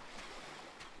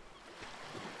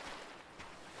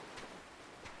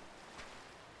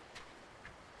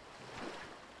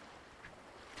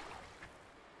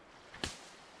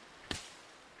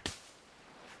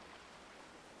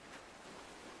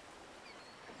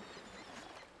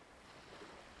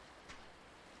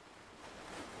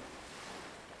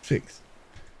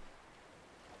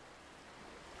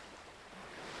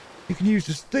 You can use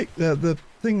the stick, the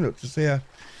thing, look, to see how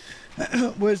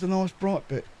where's the nice bright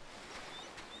bit.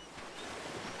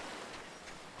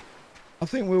 I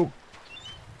think we'll...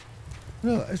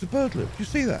 Look, there's a bird, look. Do you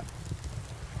see that?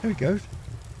 There he goes.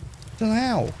 It's an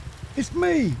owl. It's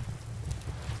me!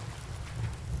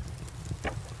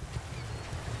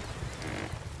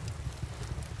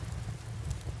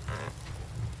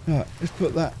 Right, let's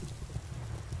put that.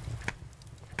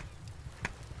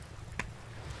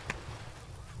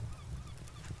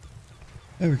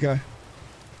 There we go.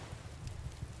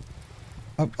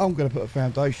 I'm going to put a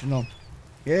foundation on.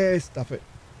 Yeah, stuff it.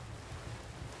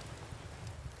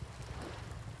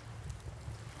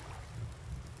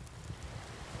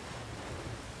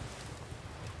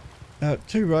 Now,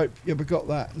 2 rope. Yeah, we got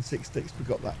that. And 6 sticks. We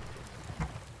got that.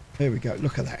 There we go.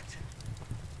 Look at that.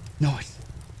 Nice.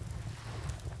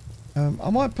 I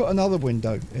might put another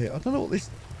window here. I don't know what this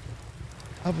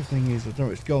other thing is. I don't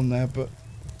know, it's gone now, but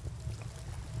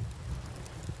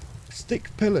stick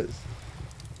pillars.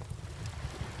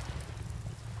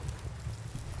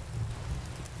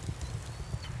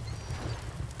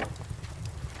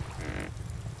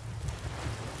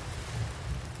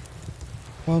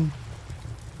 One,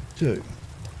 2.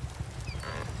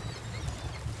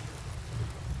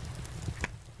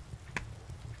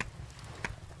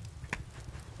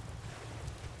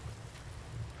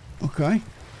 Okay.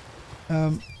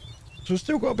 So I've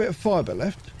still got a bit of fibre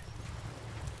left.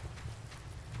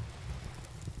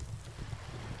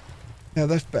 Yeah,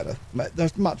 that's better.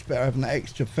 That's much better having that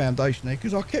extra foundation there,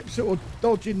 because I kept sort of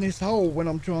dodging this hole when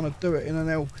I'm trying to do it in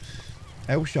an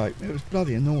L shape. It was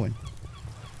bloody annoying.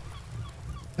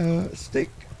 Stick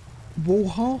wall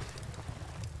half.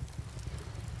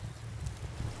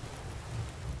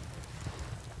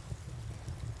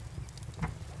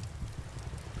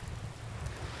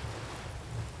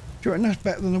 Do you reckon that's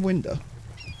better than a window?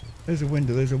 There's a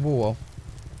window, there's a wall.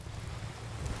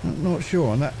 I'm not sure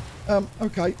on that.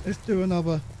 Okay, let's do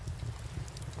another.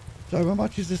 So how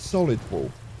much is this solid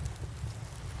wall?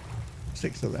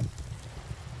 6 of them.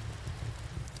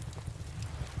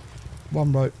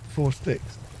 1 rope, 4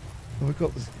 sticks. So we've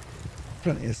got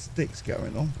plenty of sticks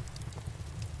going on.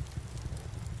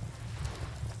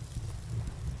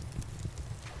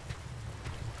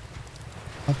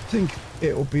 I think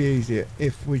it'll be easier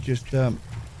if we just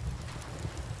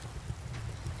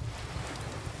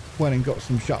went and got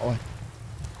some shut eye.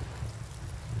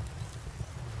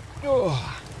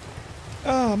 Oh.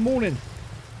 Ah, morning.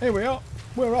 Here we are.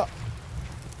 We're up.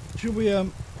 Should we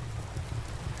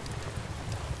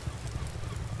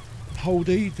hold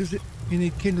E? Does it? You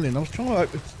need kindling. I was trying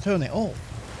to turn it off.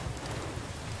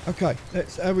 Okay,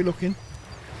 how are we looking?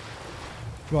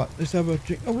 Right, let's have a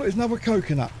drink. Oh look, there's another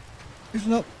coconut. It's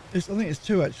not. I think it's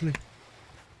 2 actually.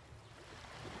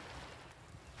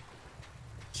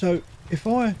 So if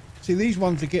I see, these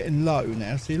ones are getting low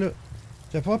now. See, look.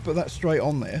 So if I put that straight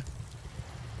on there,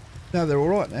 now they're all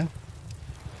right now.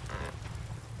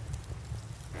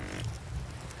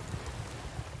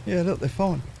 Yeah, look, they're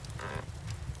fine.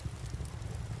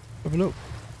 Have a look.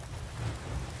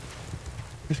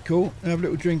 It's cool. Have a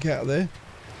little drink out of there,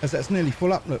 as that's nearly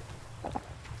full up. Look.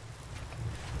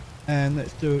 And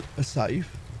let's do a save.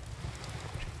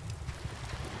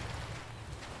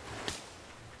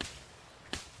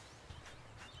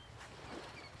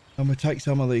 And we'll take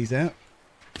some of these out.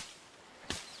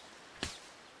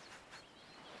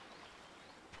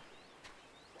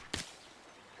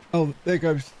 Oh, there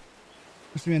goes.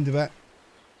 What's the end of that?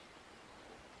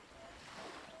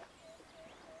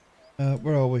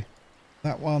 Where are we?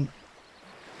 That one.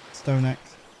 Stone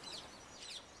axe.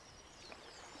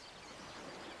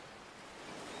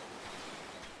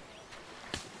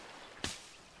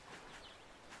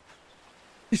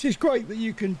 This is great that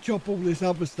you can chop all this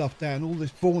other stuff down, all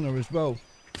this fauna as well.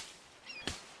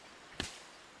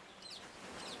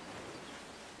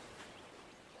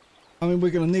 I mean,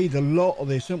 we're going to need a lot of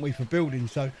this, aren't we, for building?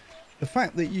 So the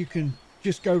fact that you can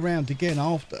just go round again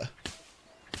after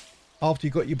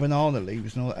you've got your banana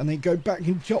leaves and all that, and then go back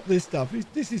and chop this stuff,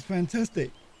 this is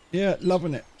fantastic. Yeah,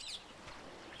 loving it.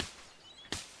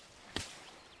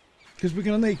 Because we're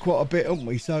going to need quite a bit, aren't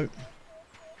we? So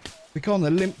we kind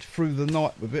of limped through the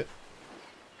night with it.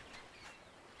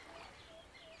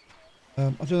 I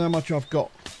don't know how much I've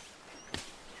got,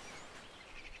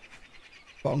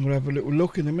 but I'm going to have a little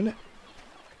look in a minute.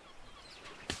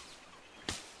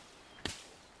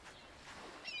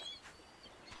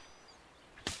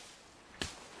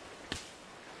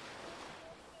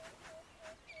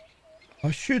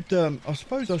 I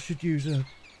suppose I should use a,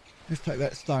 let's take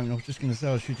that stone. I was just going to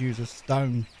say I should use a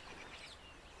stone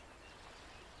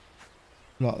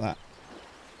like that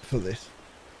for this,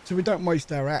 so we don't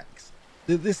waste our axe.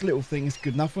 This little thing is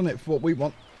good enough, isn't it, for what we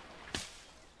want?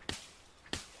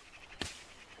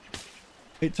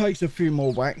 It takes a few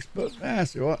more whacks, but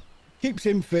that's all right. Keeps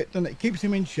him fit, doesn't it? Keeps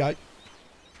him in shape.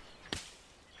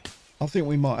 I think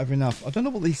we might have enough. I don't know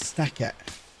what these stack at.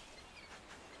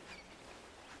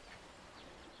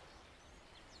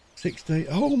 60.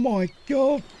 Oh my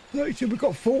god, 32. We've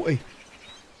got 40.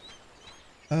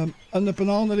 And the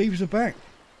banana leaves are back.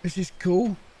 This is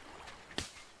cool.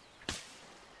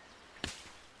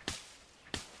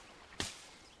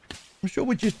 I'm sure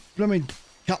we just,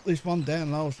 cut this one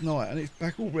down last night and it's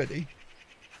back already.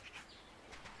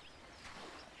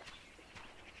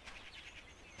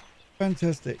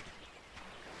 Fantastic.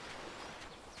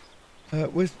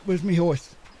 Where's me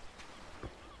hoist?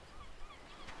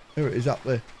 There it is, up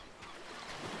there.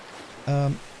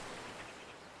 Did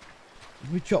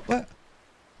we chop that?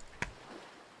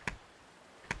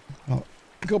 Oh,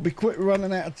 got to be quick, we're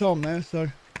running out of time now, so.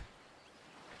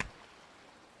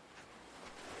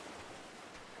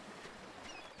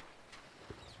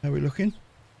 How are we looking?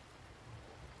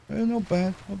 Not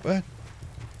bad, not bad.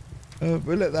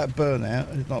 We'll let that burn out.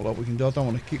 It's not like we can do. I don't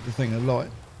want to keep the thing alight.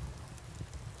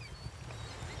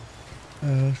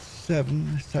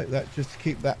 7. Let's take that just to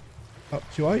keep that up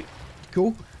to 8.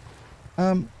 Cool.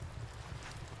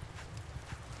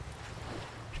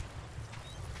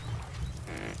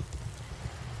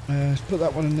 Let's put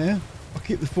that one in there. I'll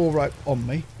keep the 4 rope on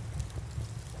me.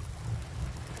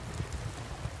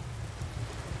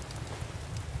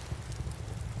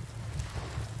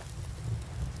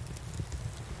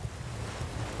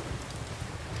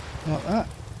 Like that.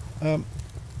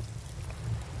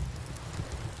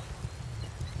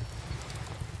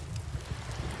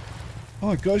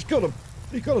 Oh guys,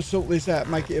 you've got to sort this out,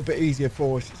 make it a bit easier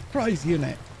for us. It's crazy, isn't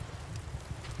it?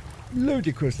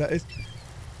 Ludicrous, that is.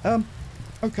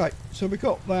 Okay, so we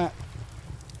got that.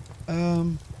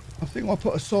 I think I'll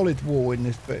put a solid wall in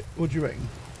this bit. What do you reckon?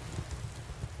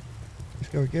 Let's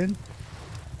go again.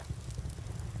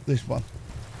 This one.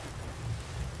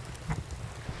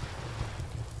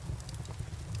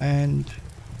 And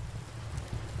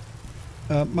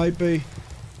maybe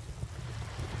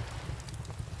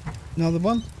another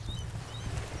one.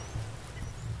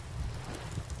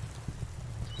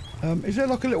 Is there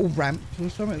like a little ramp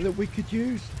or something that we could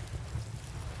use?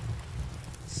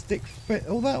 stick fit.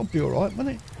 Oh, that'll be all right, won't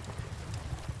it?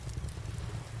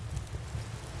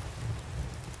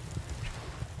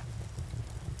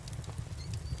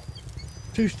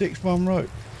 Two sticks, one rope.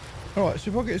 All right,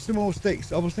 so if I get some more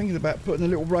sticks, I was thinking about putting a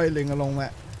little railing along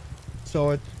that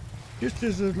side, just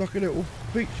as like a little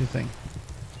feature thing.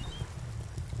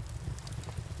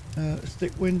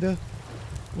 Stick window.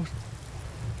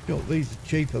 God, these are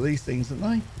cheaper, these things, aren't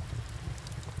they?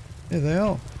 There they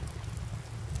are.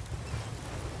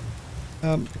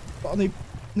 But I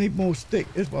need more stick.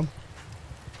 Here's one.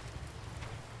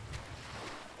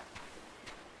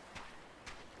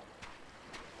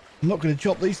 I'm not going to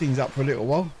chop these things up for a little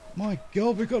while. My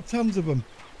God, we've got tons of them.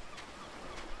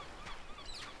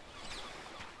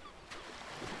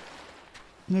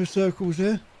 No circles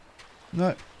there.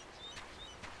 No.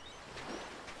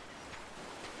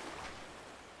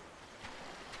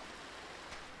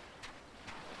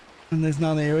 And there's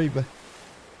none here either.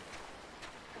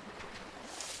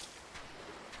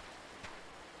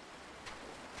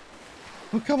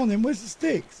 Well, come on then, where's the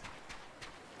sticks?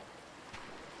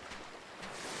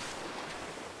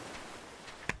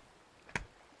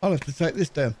 I'll have to take this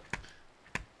down.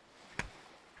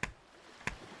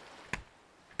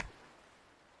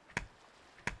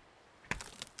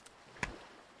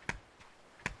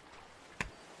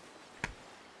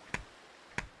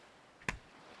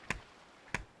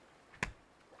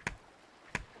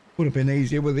 Would have been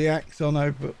easier with the axe, I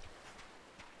know, but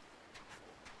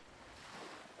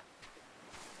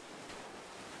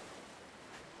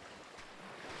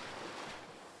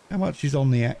how much is on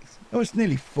the axe? Oh, it's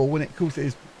nearly full, and of course it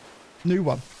is. New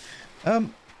one.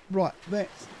 Right,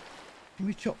 let's. Can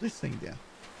we chop this thing down?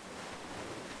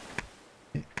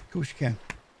 Yeah, of course you can.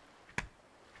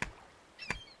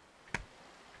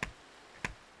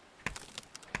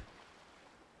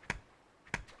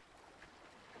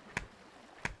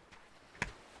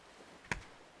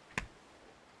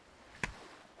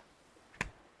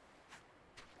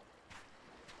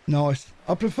 Nice.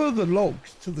 I prefer the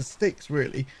logs to the sticks,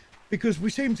 really, because we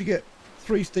seem to get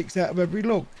 3 sticks out of every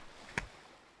log.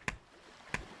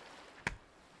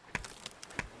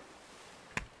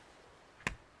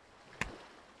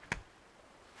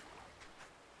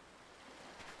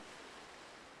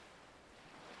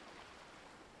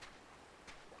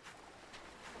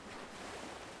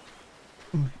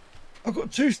 I've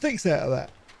got 2 sticks out of that.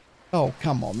 Oh,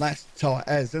 come on, that's tight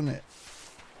as, isn't it?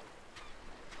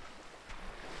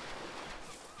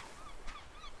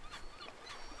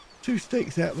 Two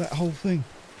sticks out of that whole thing.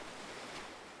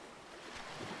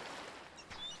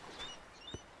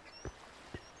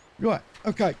 Right,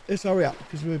 okay, let's hurry up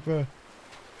because we've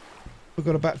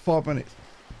got about 5 minutes.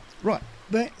 Right,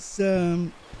 let's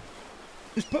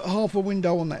put half a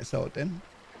window on that side then.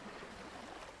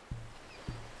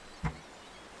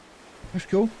 That's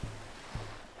cool.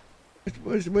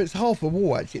 It's half a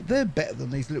wall actually. They're better than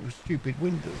these little stupid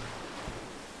windows.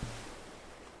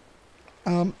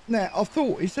 Now I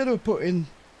thought instead of putting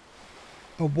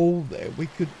a wall there, we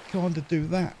could kind of do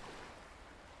that.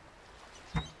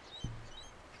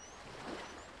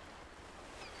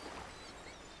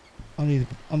 I need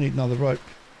another rope.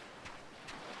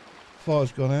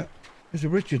 Fire's gone out. There's a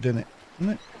Richard in it,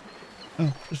 isn't it?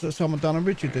 Oh, just that someone done a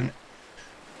Richard in it.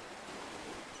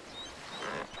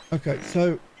 Okay,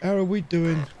 so how are we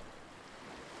doing?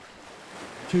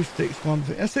 2 sticks, 1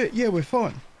 thing. That's it. Yeah, we're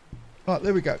fine. Right,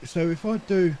 there we go. So if I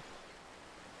do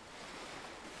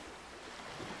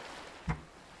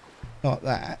like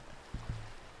that,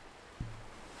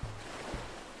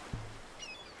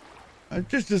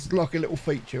 just as like a little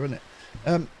feature, isn't it?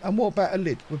 And what about a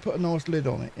lid? We'll put a nice lid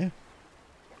on it, yeah?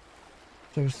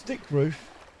 So a stick roof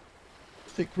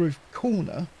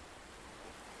corner.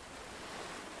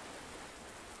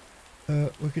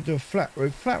 We could do a flat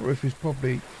roof. Flat roof is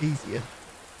probably easier.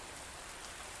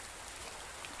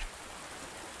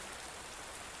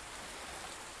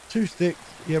 Two sticks.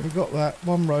 Yeah, we've got that.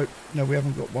 1 rope. No, we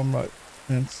haven't got 1 rope.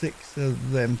 And 6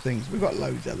 of them things. We've got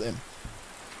loads of them.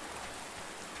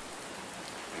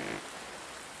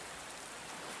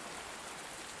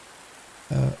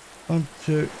 One,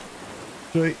 2,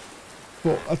 3,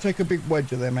 4. I'll take a big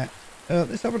wedge of them out.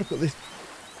 Let's have a look at this.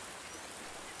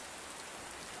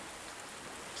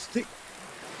 Stick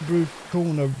roof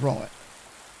corner right.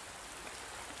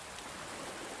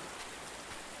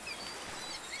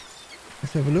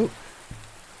 Let's have a look.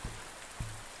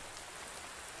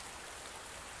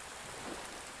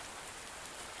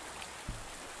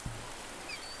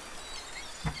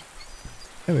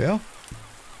 There we are.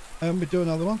 And we do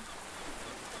another one.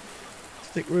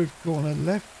 Stick roof corner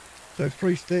left. So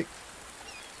 3 sticks.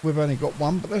 We've only got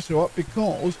 1, but that's all right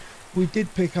because we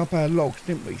did pick up our logs,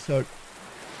 didn't we? So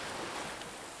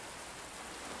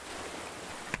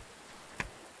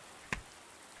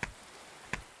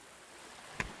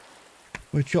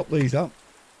we'll chop these up.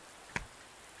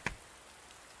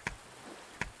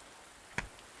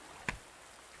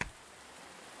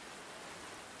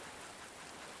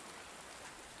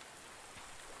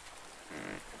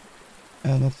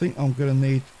 And I think I'm going to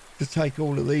need to take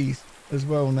all of these as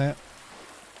well now.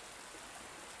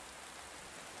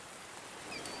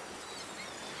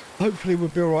 Hopefully we'll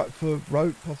be all right for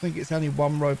rope. I think it's only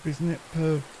one rope, isn't it,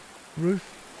 per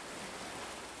roof?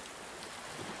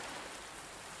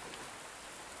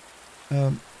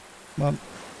 1,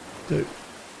 2,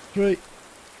 3.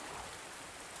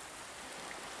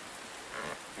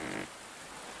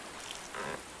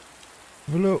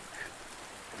 Have a look.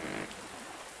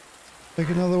 Take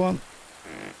another one.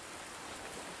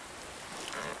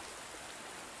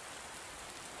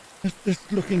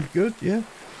 That's looking good, yeah.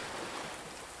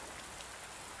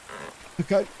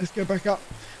 Okay, let's go back up.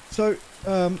 So,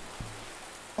 I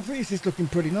think this is looking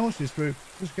pretty nice, this roof.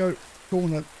 Let's go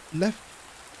corner left.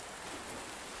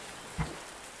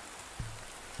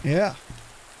 Yeah.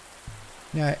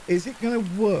 Now, is it going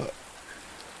to work?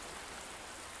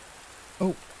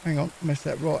 Oh, hang on, messed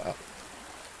that right up.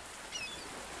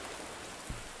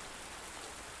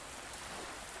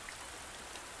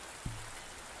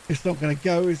 It's not going to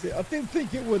go, is it? I didn't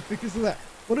think it would because of that.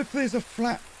 What if there's a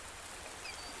flat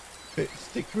bit?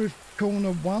 Stick roof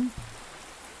corner 1.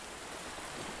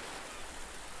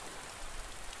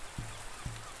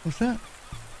 What's that?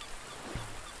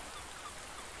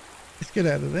 Let's get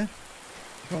out of there.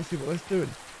 Can't see what that's doing.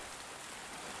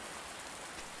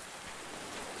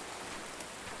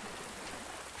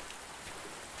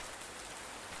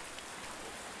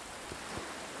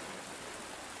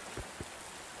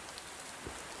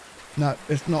 No,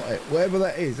 it's not it. Whatever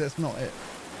that is, that's not it.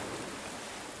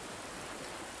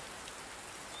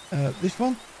 This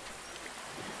one?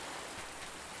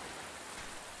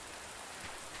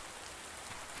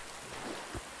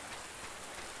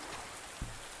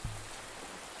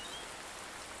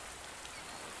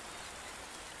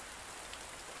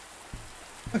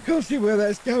 I can't see where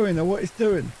that's going or what it's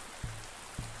doing.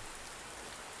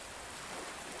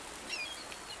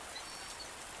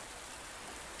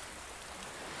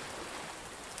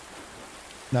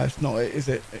 No, it's not it, is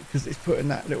it? Because it's putting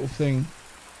that little thing.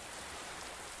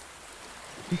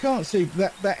 You can't see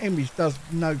that image does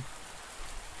no,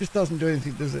 just doesn't do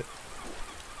anything, does it?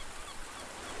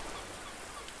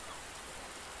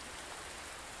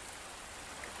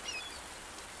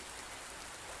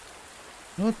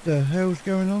 What the hell's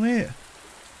going on here?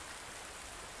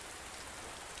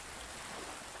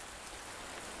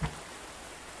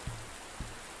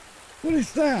 What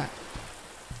is that?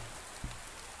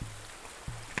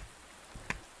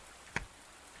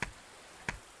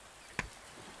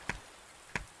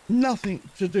 Nothing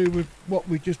to do with what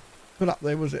we just put up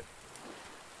there, was it?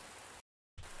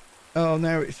 Oh,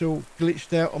 now it's all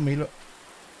glitched out on me, look.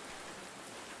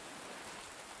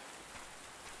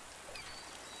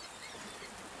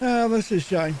 Oh, that's a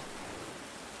shame.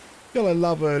 Gotta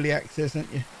love early access,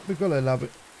 ain't you? We've gotta love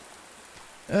it.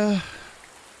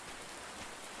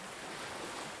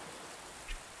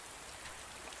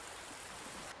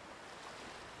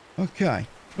 Okay,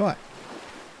 right.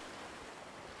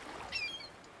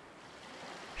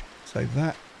 Save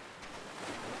that.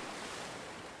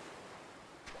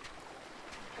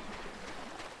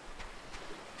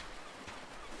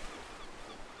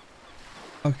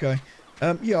 Okay.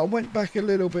 Yeah, I went back a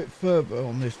little bit further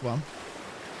on this one.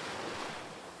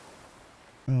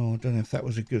 Oh, I don't know if that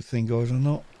was a good thing, guys, or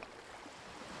not.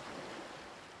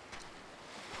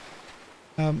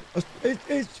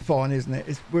 It's fine, isn't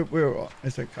it? We're all right.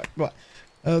 It's okay. Right.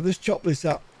 Let's chop this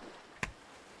up.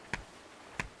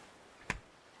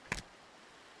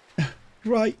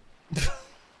 Great.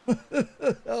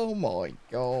 Oh my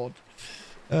God.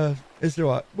 It's all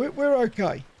right. We're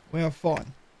okay. We are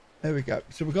fine. There we go.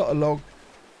 So we've got a log.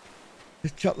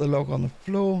 Let's chuck the log on the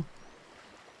floor.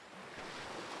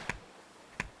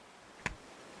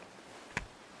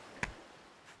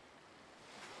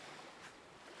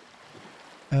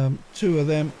 Two of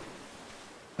them.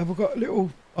 Have I got a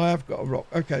little? I have got a rock.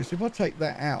 Okay, so if I take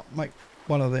that out, make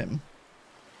one of them.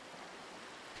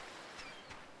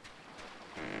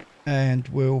 And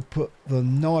we'll put the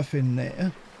knife in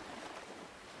there.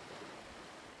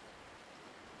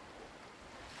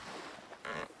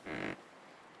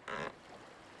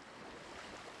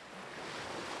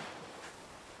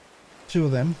 Two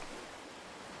of them.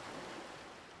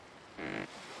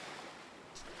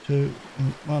 Two,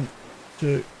 1,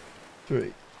 2,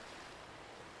 3.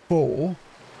 4,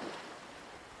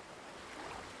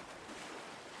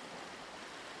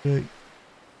 3,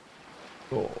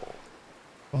 4,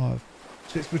 5,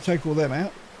 6. We'll take all them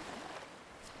out.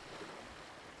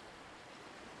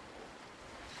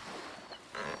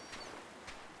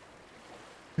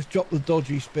 Just drop the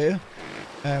dodgy spear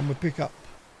and we'll pick up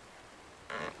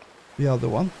the other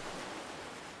one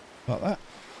like that.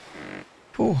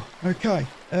 Oh, okay.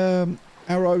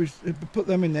 Arrows, put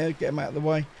them in there, get them out of the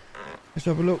way. Let's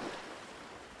have a look.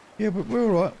 Yeah, but we're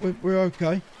all right. We're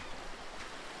okay.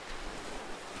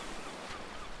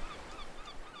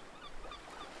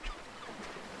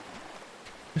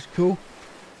 That's cool.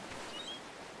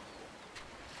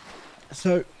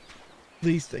 So,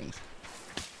 these things.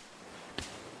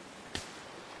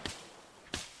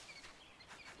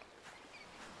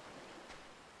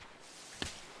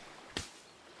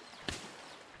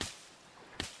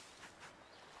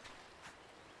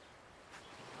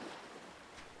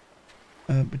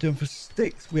 But then for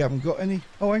sticks, we haven't got any.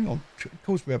 Oh, hang on. Of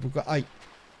course we have. We've got 8.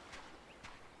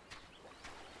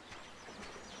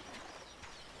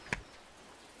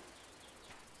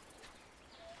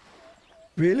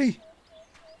 Really?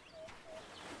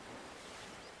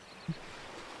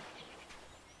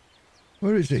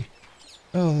 Where is he?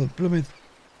 Oh, the blooming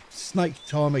snake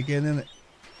time again, isn't it?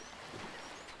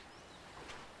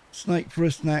 Snake for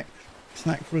a snack.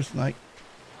 Snack for a snake.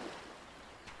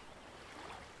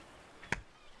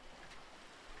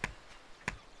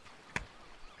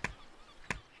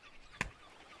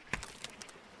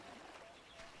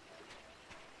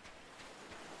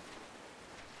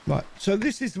 Right, so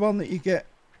this is the one that you get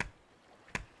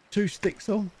 2 sticks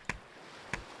on.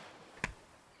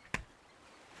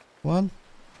 1,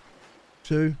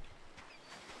 2.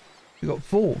 You got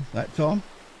 4 that time.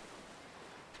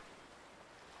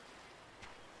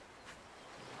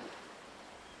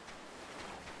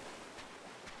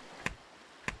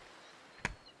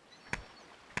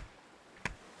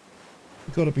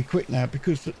 We've got to be quick now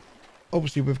because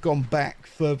obviously we've gone back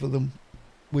further than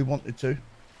we wanted to.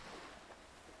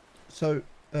 So,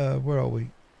 where are we?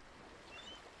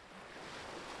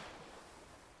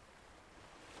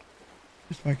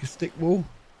 Just make a stick wall.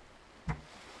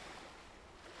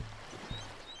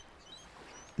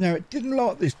 Now, it didn't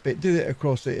like this bit, did it,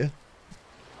 across here?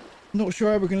 Not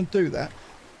sure how we're going to do that.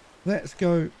 Let's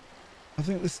go, I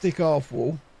think, the stick half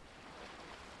wall.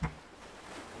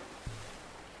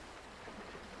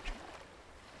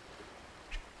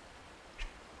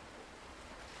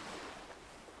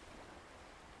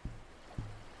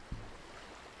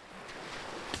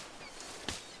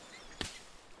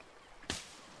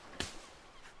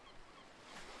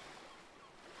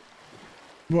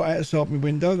 Right outside my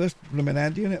window. That's blooming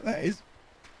handy, isn't it? That is.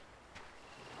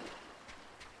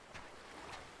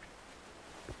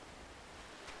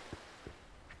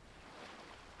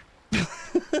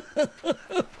 I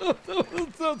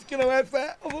was going to have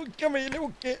that. Oh, come here,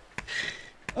 little kid.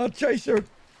 I'll chase her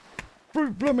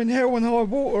through blooming hell and high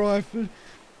water.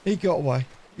 He got away.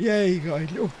 Yeah, he got a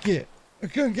little git. I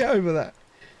couldn't get over that.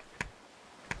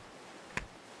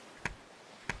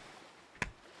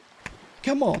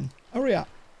 Come on, hurry up.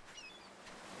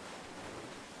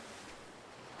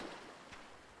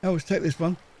 Oh, let's take this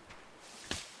one.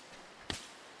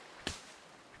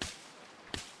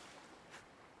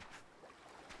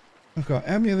 Okay,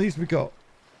 how many of these we got?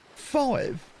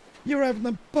 5? You're having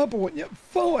a bubble, aren't you?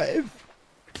 5?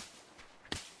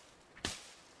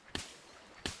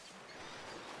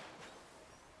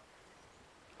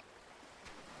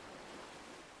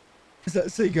 Is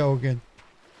that seagull again?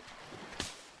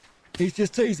 He's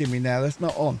just teasing me now. That's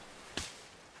not on.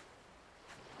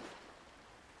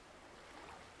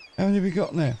 How many have we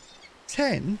got now?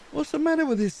 10? What's the matter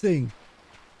with this thing?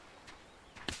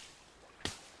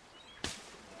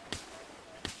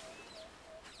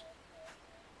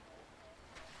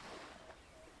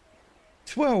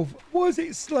 $12. Why is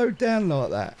it slowed down like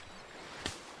that?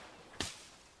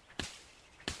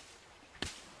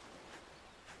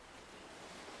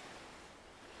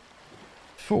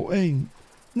 $14.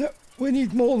 No, we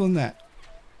need more than that.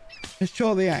 Let's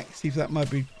try the axe, see if that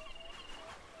might be...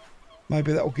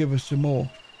 Maybe that will give us some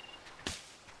more.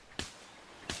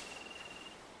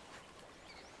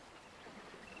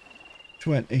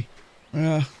 $20.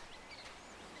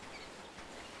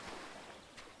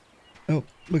 Oh,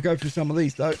 we'll go for some of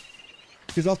these though,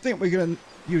 because I think we're going to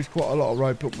use quite a lot of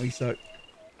rope, won't we? So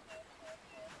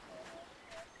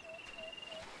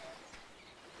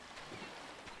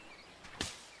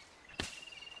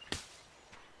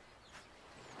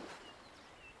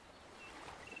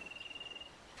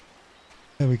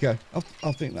there we go.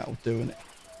 I think that'll do, innit?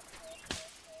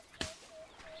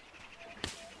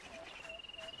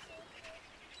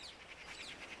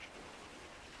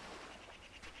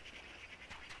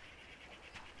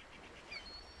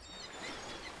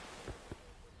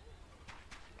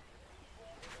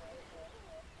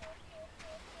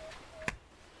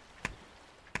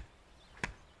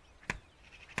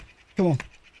 Come on.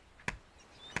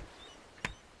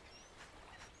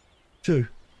 2.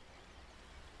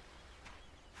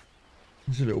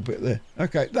 There's a little bit there.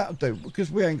 Okay, that'll do, because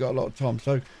we ain't got a lot of time,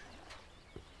 so...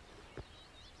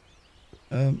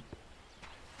 I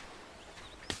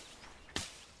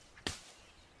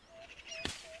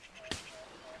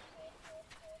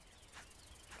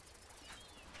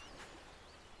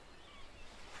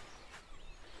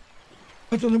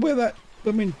don't know where that,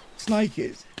 snake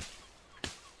is.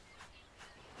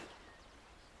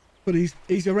 But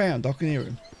he's around, I can hear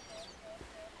him.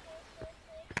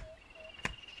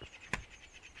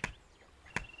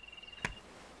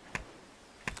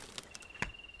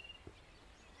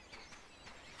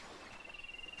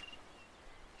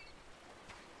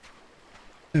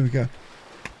 There we go.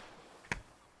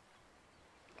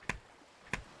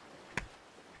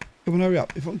 Come on, hurry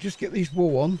up. If I can just get this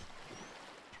wall on.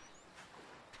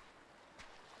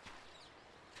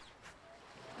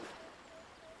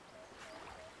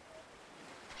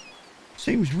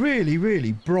 Seems really,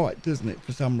 really bright, doesn't it,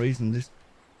 for some reason? This,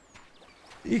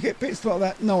 you get bits like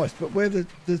that nice, but where the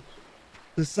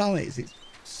sun is, it's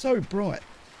so bright.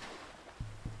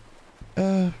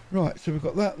 Right, so we've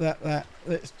got that.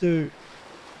 Let's do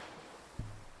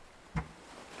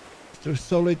a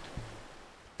solid.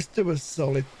 Let's do a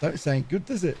solid. Don't sound good,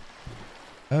 does it?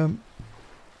 So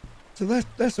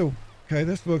that's all. Okay,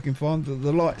 that's working fine.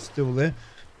 The light's still there.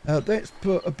 Let's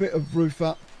put a bit of roof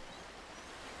up.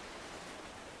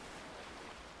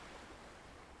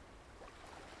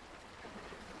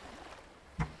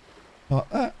 Like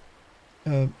that.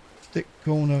 Stick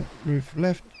corner roof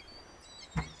left.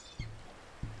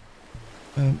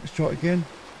 Let's try it again.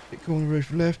 Stick corner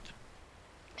roof left.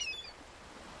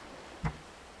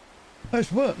 Oh, it's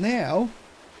worked now.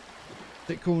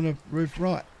 Stick corner roof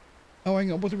right. Oh,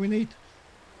 hang on. What do we need?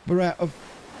 We're out of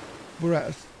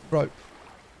rope.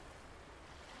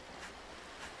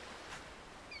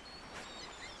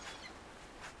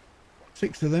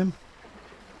 Six of them.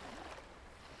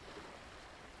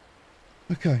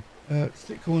 Okay,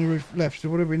 stick corner roof left. So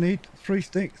what do we need? 3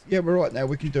 sticks. Yeah, we're right now.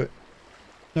 We can do it.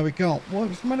 No, we can't.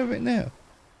 What's the matter with it now?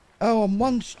 Oh, I'm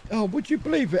one. Oh, would you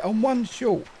believe it? I'm one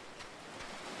short.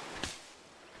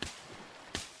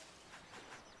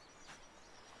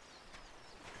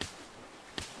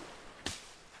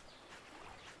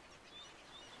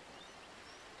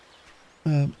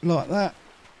 Like that.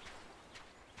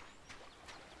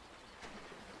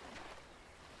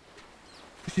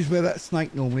 This is where that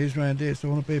snake normally is around here, so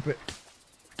I want to be a bit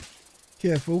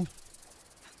careful.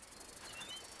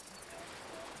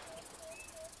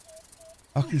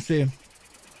 I can see him.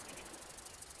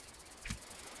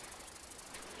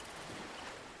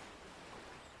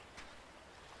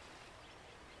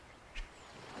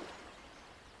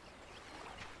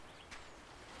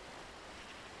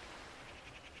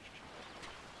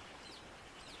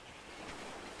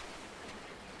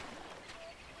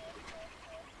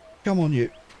 Come on, you.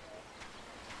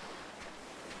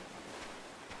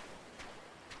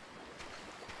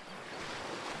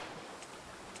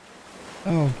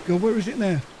 Oh, God, where is it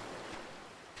now?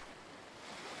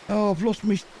 Oh, I've lost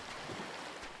me.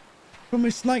 From my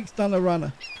snake's done a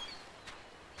runner.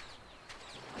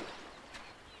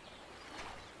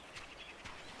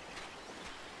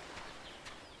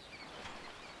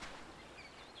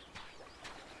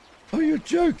 Oh, you're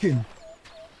joking.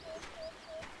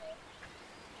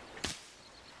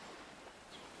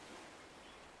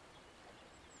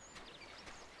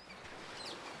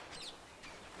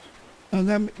 And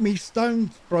then me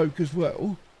stones broke as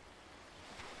well.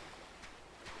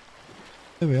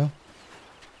 There we are.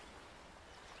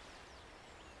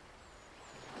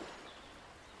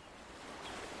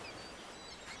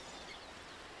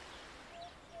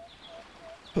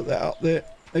 Put that up there.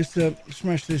 Let's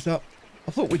smash this up.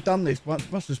 I thought we'd done this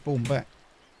once. Must have spawned back.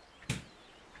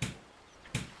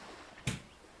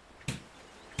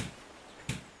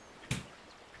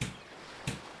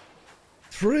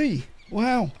 Three.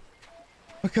 Wow.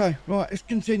 Okay, right, let's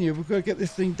continue. We've got to get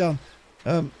this thing done.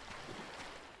 I've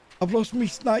lost me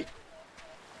snake.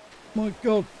 My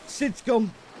God, Sid's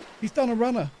gone. He's done a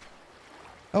runner.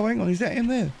 Oh, hang on, is that in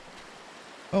there?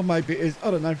 Oh, maybe it is. I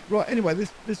don't know. Right, anyway,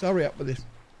 let's hurry up with this.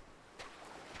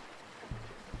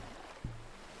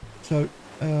 So,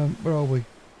 where are we?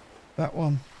 That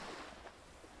one.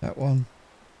 That one.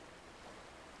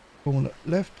 Corner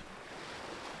left.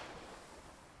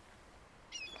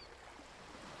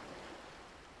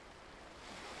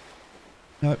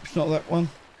 No, it's not that one.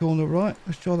 Corner right.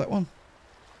 Let's try that one.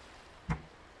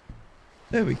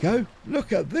 There we go.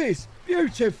 Look at this.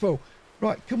 Beautiful.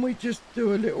 Right, can we just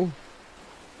do a little...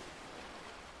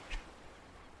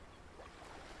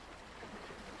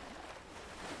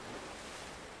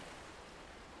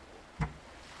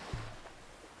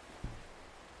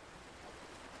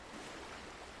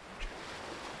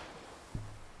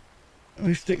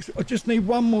 many sticks? I just need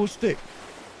one more stick.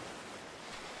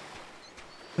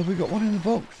 Have we got one in the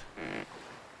box?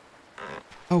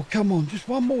 Oh, come on. Just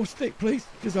one more stick, please.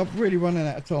 Because I'm really running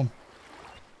out of time.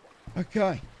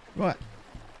 Okay. Right.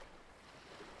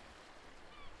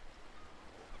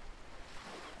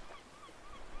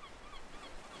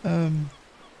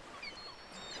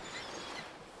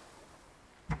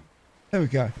 There we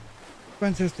go.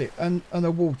 Fantastic. And a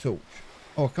wall torch.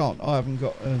 Oh, I can't. I haven't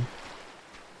got...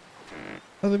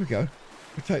 Oh, there we go.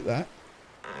 We'll take that.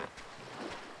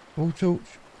 Wall torch.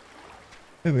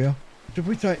 There we are. So if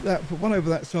we take that, put one over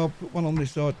that side, put one on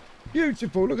this side.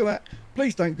 Beautiful. Look at that.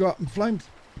 Please don't go up in flames.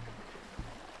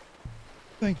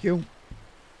 Thank you.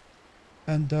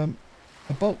 And a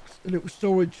box, a little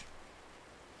storage.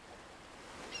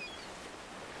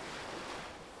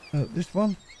 This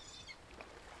one.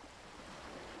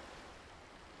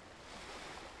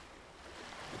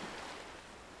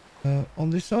 On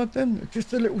this side then,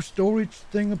 just a little storage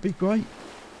thing would be great.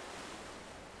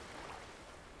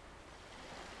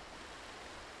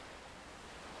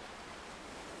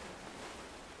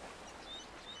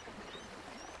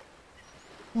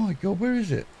 My God, where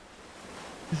is it?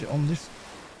 Is it on this?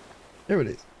 There it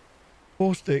is.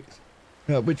 4 sticks,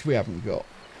 which we haven't got.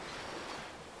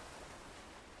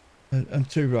 And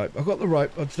 2 rope. I've got the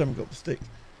rope, I just haven't got the sticks.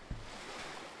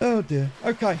 Oh dear.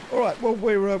 Okay. All right. Well,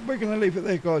 we're going to leave it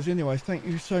there, guys. Anyway, thank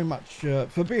you so much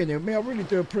for being here with me. I really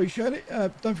do appreciate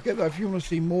it. Don't forget that if you want to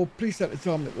see more, please take the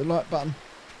time to hit the like button.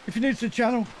 If you're new to the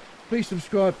channel, please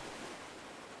subscribe.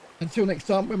 Until next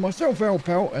time, with myself, Al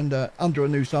Pal, and Under a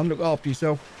New Sun, look after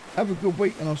yourself. Have a good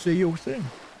week, and I'll see you all soon.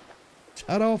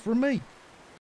 Ta-da from me.